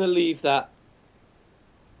think they're going to leave that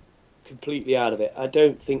completely out of it. I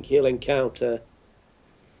don't think he'll encounter.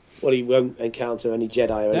 Well, he won't encounter any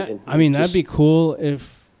Jedi or anything. I mean, that'd be cool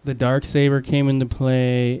if the Darksaber came into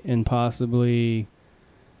play and possibly,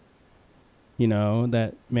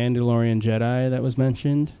 that Mandalorian Jedi that was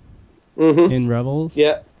mentioned in Rebels.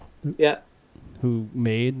 Yeah. Who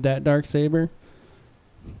made that Darksaber?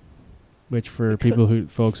 Which, for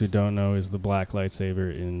folks who don't know, is the black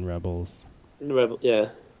lightsaber in Rebels. Yeah.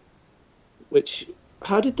 Which,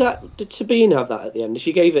 did Sabine have that at the end?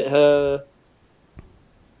 She gave it her.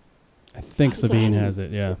 I think Sabine has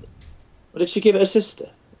it, yeah. Or did she give it her sister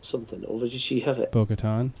or something? Or did she have it?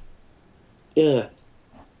 Bo-Katan? Yeah.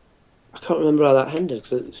 I can't remember how that ended,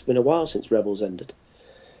 because it's been a while since Rebels ended.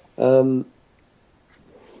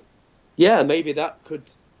 Yeah, maybe there could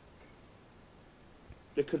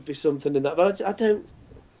be something in that. But I don't...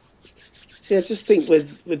 See, I just think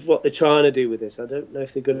with what they're trying to do with this, I don't know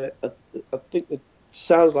if they're going to... I think it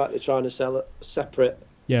sounds like they're trying to sell a separate...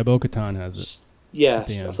 Yeah, Bo-Katan has it. Yeah,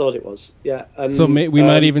 I thought it was. Yeah. And, so we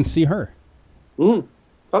might even see her.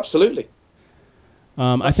 Absolutely.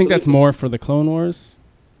 I think that's more for the Clone Wars.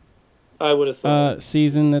 I would have thought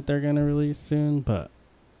season that they're gonna release soon, but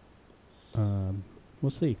we'll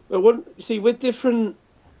see. But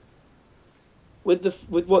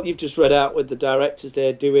with what you've just read out with the directors,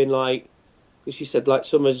 they're doing like, because you said like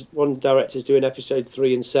one director's doing episode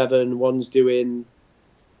 3 and 7, one's doing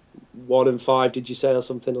 1 and 5. Did you say or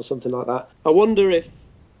something like that? I wonder if,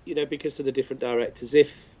 because of the different directors,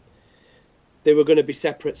 if they were going to be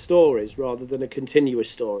separate stories rather than a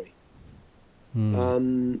continuous story.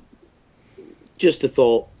 Just a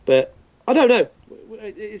thought, but I don't know.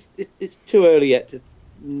 It's too early yet to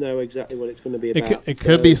know exactly what it's going to be about. It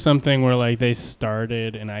could be something where like they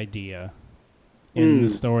started an idea in the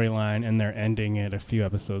storyline and they're ending it a few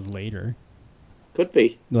episodes later. Could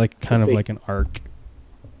be. Like kind of like an arc.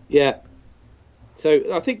 Yeah. So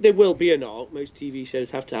I think there will be an arc. Most TV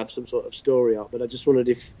shows have to have some sort of story arc, but I just wondered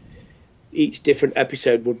if each different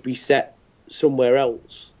episode would be set somewhere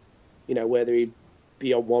else. Whether he'd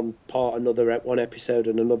be on one part, one episode,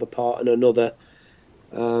 and another part, and another.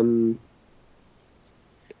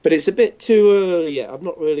 But it's a bit too early yet. I've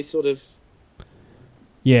not really sort of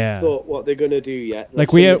thought what they're going to do yet.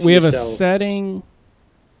 Like we have a setting.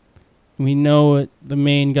 We know what the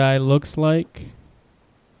main guy looks like.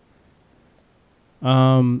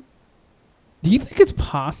 Do you think it's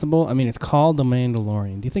possible? I mean, it's called The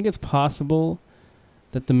Mandalorian. Do you think it's possible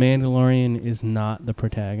that The Mandalorian is not the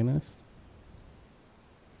protagonist?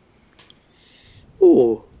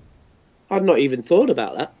 Oh, I've not even thought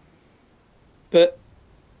about that. But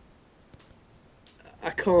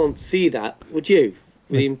I can't see that. Would you?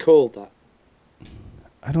 Liam called that?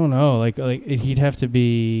 I don't know. Like he'd have to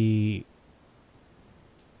be.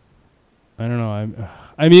 I don't know.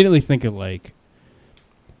 I immediately think of like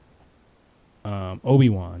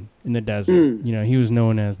Obi-Wan in the desert. He was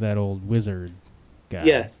known as that old wizard guy.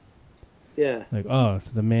 Yeah. Yeah. Like,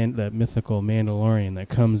 it's that mythical Mandalorian that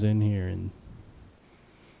comes in here and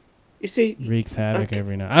you see wreaks havoc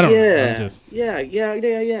every night. I don't know. Yeah.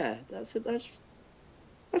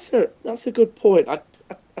 That's a good point. I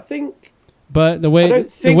think. But the way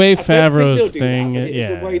Favreau's thing, it's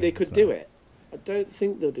a way they could do it. I don't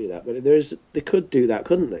think they'll do that, but they could do that,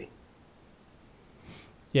 couldn't they?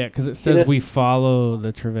 Yeah, because it says we follow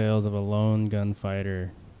the travails of a lone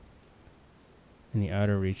gunfighter in the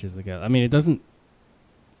outer reaches of the galaxy. I mean, it doesn't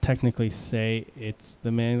technically say it's the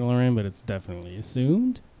Mandalorian, but it's definitely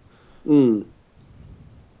assumed. I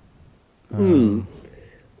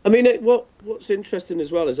mean, what's interesting as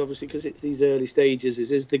well is obviously because it's these early stages,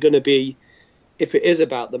 is there going to be, if it is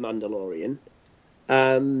about the Mandalorian,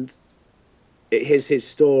 and it is his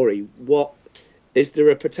story, what is there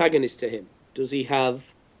a protagonist to him? Does he have?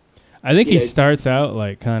 I think he starts out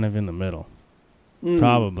like kind of in the middle,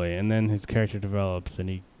 probably, and then his character develops, and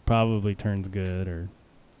he probably turns good, or.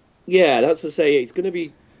 Yeah, that's to say, it's going to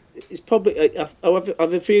be. It's probably. I have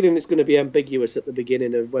a feeling it's going to be ambiguous at the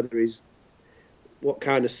beginning of whether what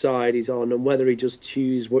kind of side he's on, and whether he just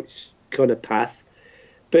choose which kind of path.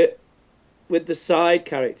 But with the side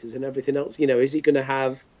characters and everything else, is he going to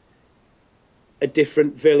have a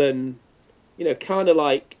different villain? Kind of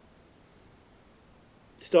like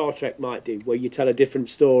Star Trek might do, where you tell a different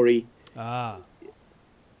story. Do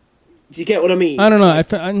you get what I mean? I don't know. I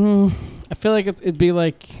feel like it'd be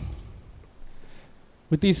like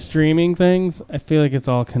with these streaming things. I feel like it's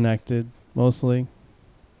all connected mostly.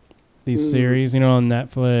 These series, on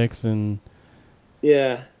Netflix and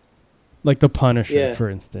like The Punisher, for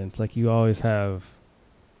instance. Like you always have,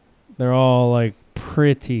 they're all like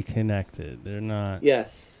pretty connected. They're not.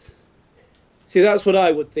 Yes. See, that's what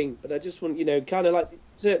I would think, but I just want kind of like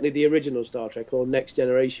certainly the original Star Trek or Next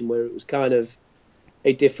Generation, where it was kind of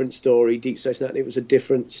a different story. Deep Space Nine, it was a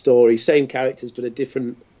different story, same characters, but a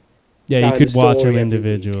different. Yeah, you could watch them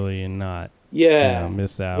individually and not.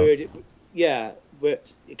 Miss out.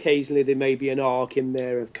 But occasionally there may be an arc in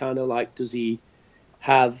there of kind of like, does he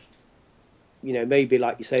have, maybe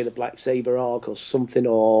like you say, the Black Saber arc or something,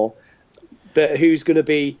 but who's going to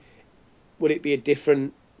be, would it be a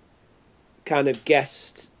different kind of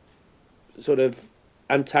guest sort of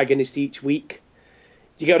antagonist each week?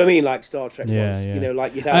 Do you get what I mean? Like Star Trek was,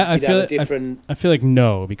 like you'd have a different. I feel like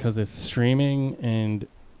no, because it's streaming and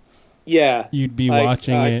you'd be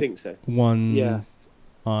watching I it think so. One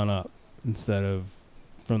on up instead of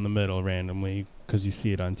from the middle randomly because you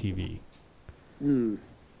see it on TV.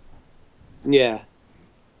 Yeah.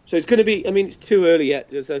 So it's going to be. I mean, it's too early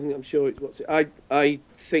yet. I'm sure. I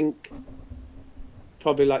think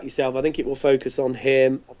probably like yourself. I think it will focus on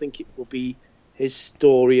him. I think it will be his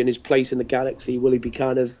story and his place in the galaxy. Will he be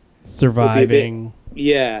kind of surviving?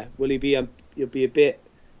 Will he be? He'll be a bit.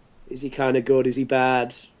 Is he kind of good? Is he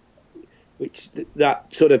bad? Which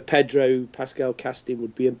that sort of Pedro Pascal casting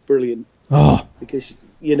would be brilliant. Oh, because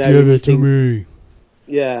you know, give it to me.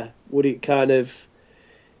 Yeah, would it kind of,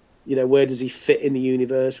 you know, where does he fit in the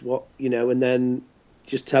universe? What, you know, and then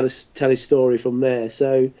just tell his story from there.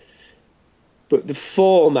 So, but the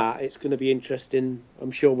format, it's going to be interesting.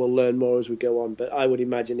 I'm sure we'll learn more as we go on, but I would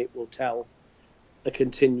imagine it will tell a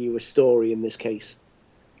continuous story in this case.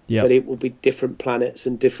 Yeah, but it will be different planets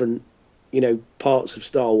and different, you know, parts of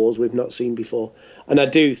Star Wars we've not seen before. And I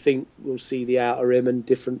do think we'll see the Outer Rim and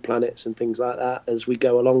different planets and things like that as we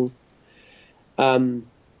go along.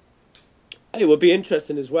 It would be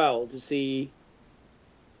interesting as well to see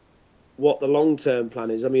what the long-term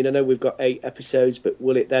plan is. I mean, I know we've got 8 episodes, but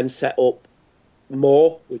will it then set up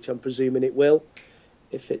more, which I'm presuming it will,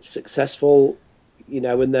 if it's successful, you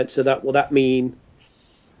know, and then so that will that mean...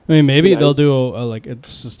 I mean, maybe you know, they'll do like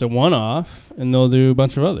it's just a one-off, and they'll do a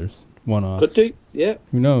bunch of others one-offs. Could do, yeah.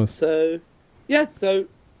 Who knows? So, yeah. So,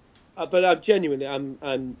 but I'm genuinely,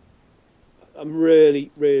 I'm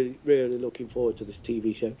really, really, really looking forward to this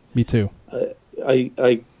TV show. Me too.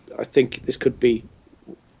 I think this could be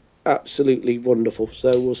absolutely wonderful.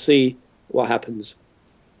 So we'll see what happens.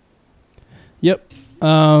 Yep.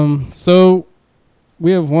 So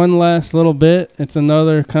we have one last little bit. It's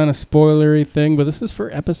another kind of spoilery thing, but this is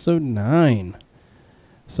for episode 9.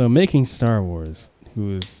 So Making Star Wars,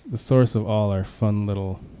 who is the source of all our fun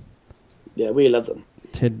little we love them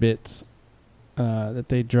tidbits that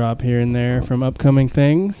they drop here and there from upcoming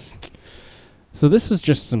things. So this is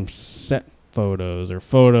just some set photos or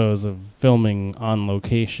photos of filming on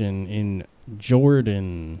location in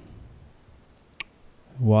Jordan,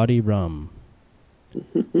 Wadi Rum.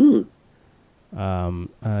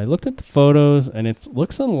 I looked at the photos, and it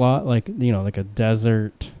looks a lot like, you know, like a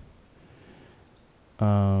desert.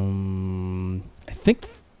 I think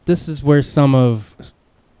this is where some of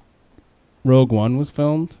Rogue One was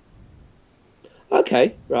filmed.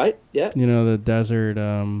 Okay, right, yeah. You know, the desert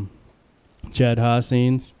Jedha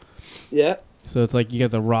scenes. Yeah. So it's like you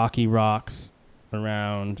got the rocky rocks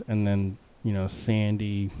around, and then, you know,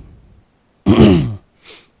 sandy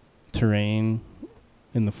terrain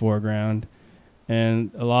in the foreground.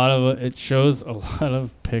 And a lot of it shows a lot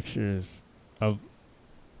of pictures of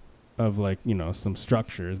like, you know, some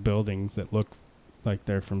structures, buildings that look like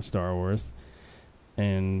they're from Star Wars,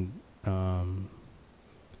 and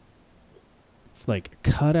like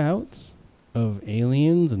cutouts of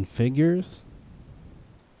aliens and figures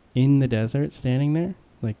in the desert standing there.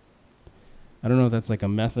 Like, I don't know if that's like a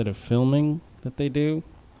method of filming that they do.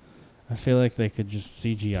 I feel like they could just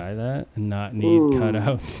CGI that and not need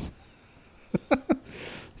cutouts.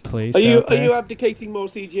 Placed Are you there. abdicating more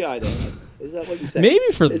CGI then? Is that what you said?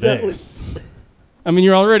 Maybe for this. I mean,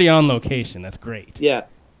 you're already on location. That's great. Yeah,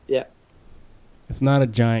 yeah. It's not a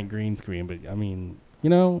giant green screen, but I mean, you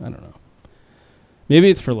know, I don't know. Maybe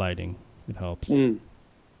it's for lighting. It helps.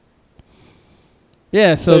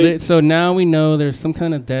 Yeah, so now we know there's some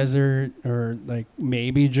kind of desert, or like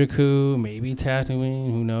maybe Jakku, maybe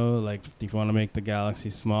Tatooine. Who knows? Like, if you want to make the galaxy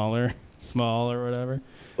small or whatever.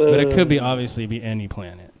 But it could be obviously be any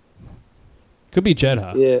planet. Could be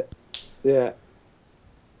Jedha. Yeah, yeah.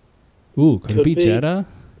 Ooh, could it be Jedha?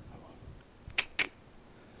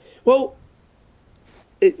 Well,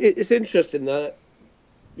 it's interesting that,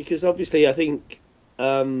 because obviously I think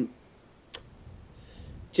JJ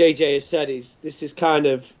has said this is kind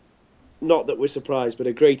of, not that we're surprised, but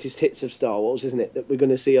a greatest hits of Star Wars, isn't it? That we're going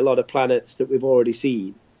to see a lot of planets that we've already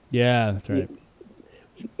seen. Yeah, that's right.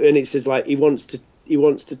 And it says like he wants to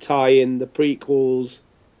tie in the prequels,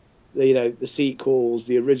 the sequels,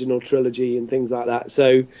 the original trilogy, and things like that.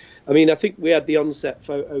 So, I mean, I think we had the on-set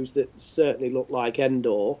photos that certainly looked like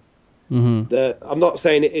Endor. Mm-hmm. I'm not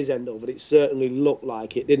saying it is Endor, but it certainly looked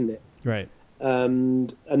like it, didn't it? Right.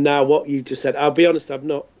 And now what you just said, I'll be honest, I've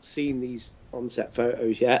not seen these on-set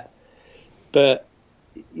photos yet. But,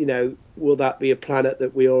 you know, will that be a planet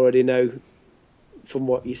that we already know from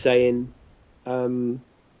what you're saying? I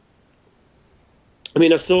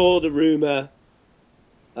mean, I saw the rumour,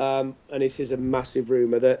 and this is a massive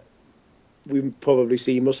rumour, that we probably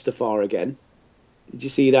see Mustafar again. Did you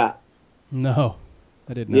see that? No,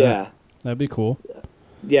 I did not. Yeah. That'd be cool.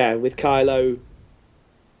 Yeah, with Kylo,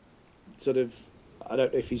 sort of, I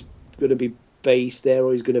don't know if he's going to be based there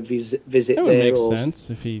or he's going to visit that there. That would make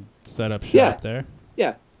sense if he set up shop there.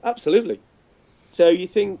 Yeah, absolutely. So you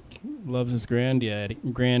think... Loves his granddaddy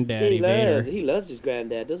Vader. He loves his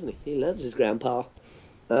granddad, doesn't he? He loves his grandpa.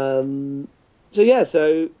 So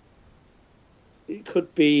it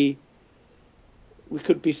could be... We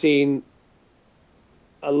could be seeing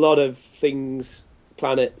a lot of things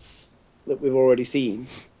planets that we've already seen.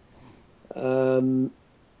 So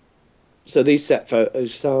these set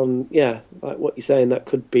photos sound, like what you're saying, that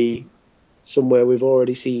could be somewhere we've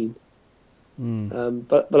already seen.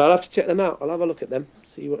 But I'll have to check them out. I'll have a look at them,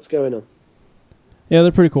 see what's going on. Yeah,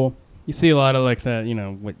 they're pretty cool. You see a lot of like that,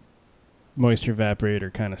 with moisture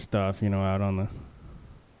evaporator kind of stuff, out on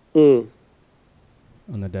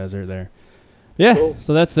the desert there. Yeah, cool.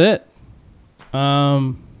 So that's it.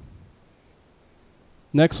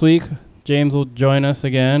 Next week, James will join us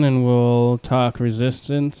again, and we'll talk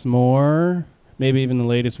Resistance more, maybe even the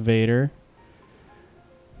latest Vader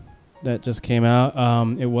that just came out.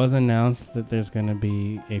 It was announced that there's going to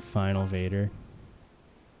be a final Vader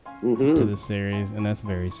to the series, and that's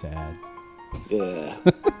very sad. Yeah.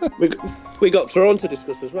 we got Thrawn to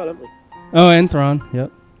discuss as well, haven't we? Oh, and Thrawn,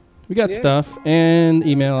 yep. We got stuff, and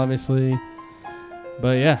email, obviously.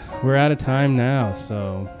 But yeah, we're out of time now,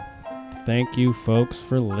 so thank you, folks,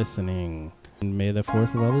 for listening. And may the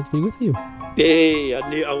force of others be with you. Hey,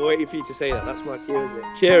 I'm waiting for you to say that. That's my cue, isn't it?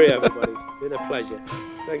 Cheerio, everybody. It's been a pleasure.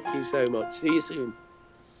 Thank you so much. See you soon.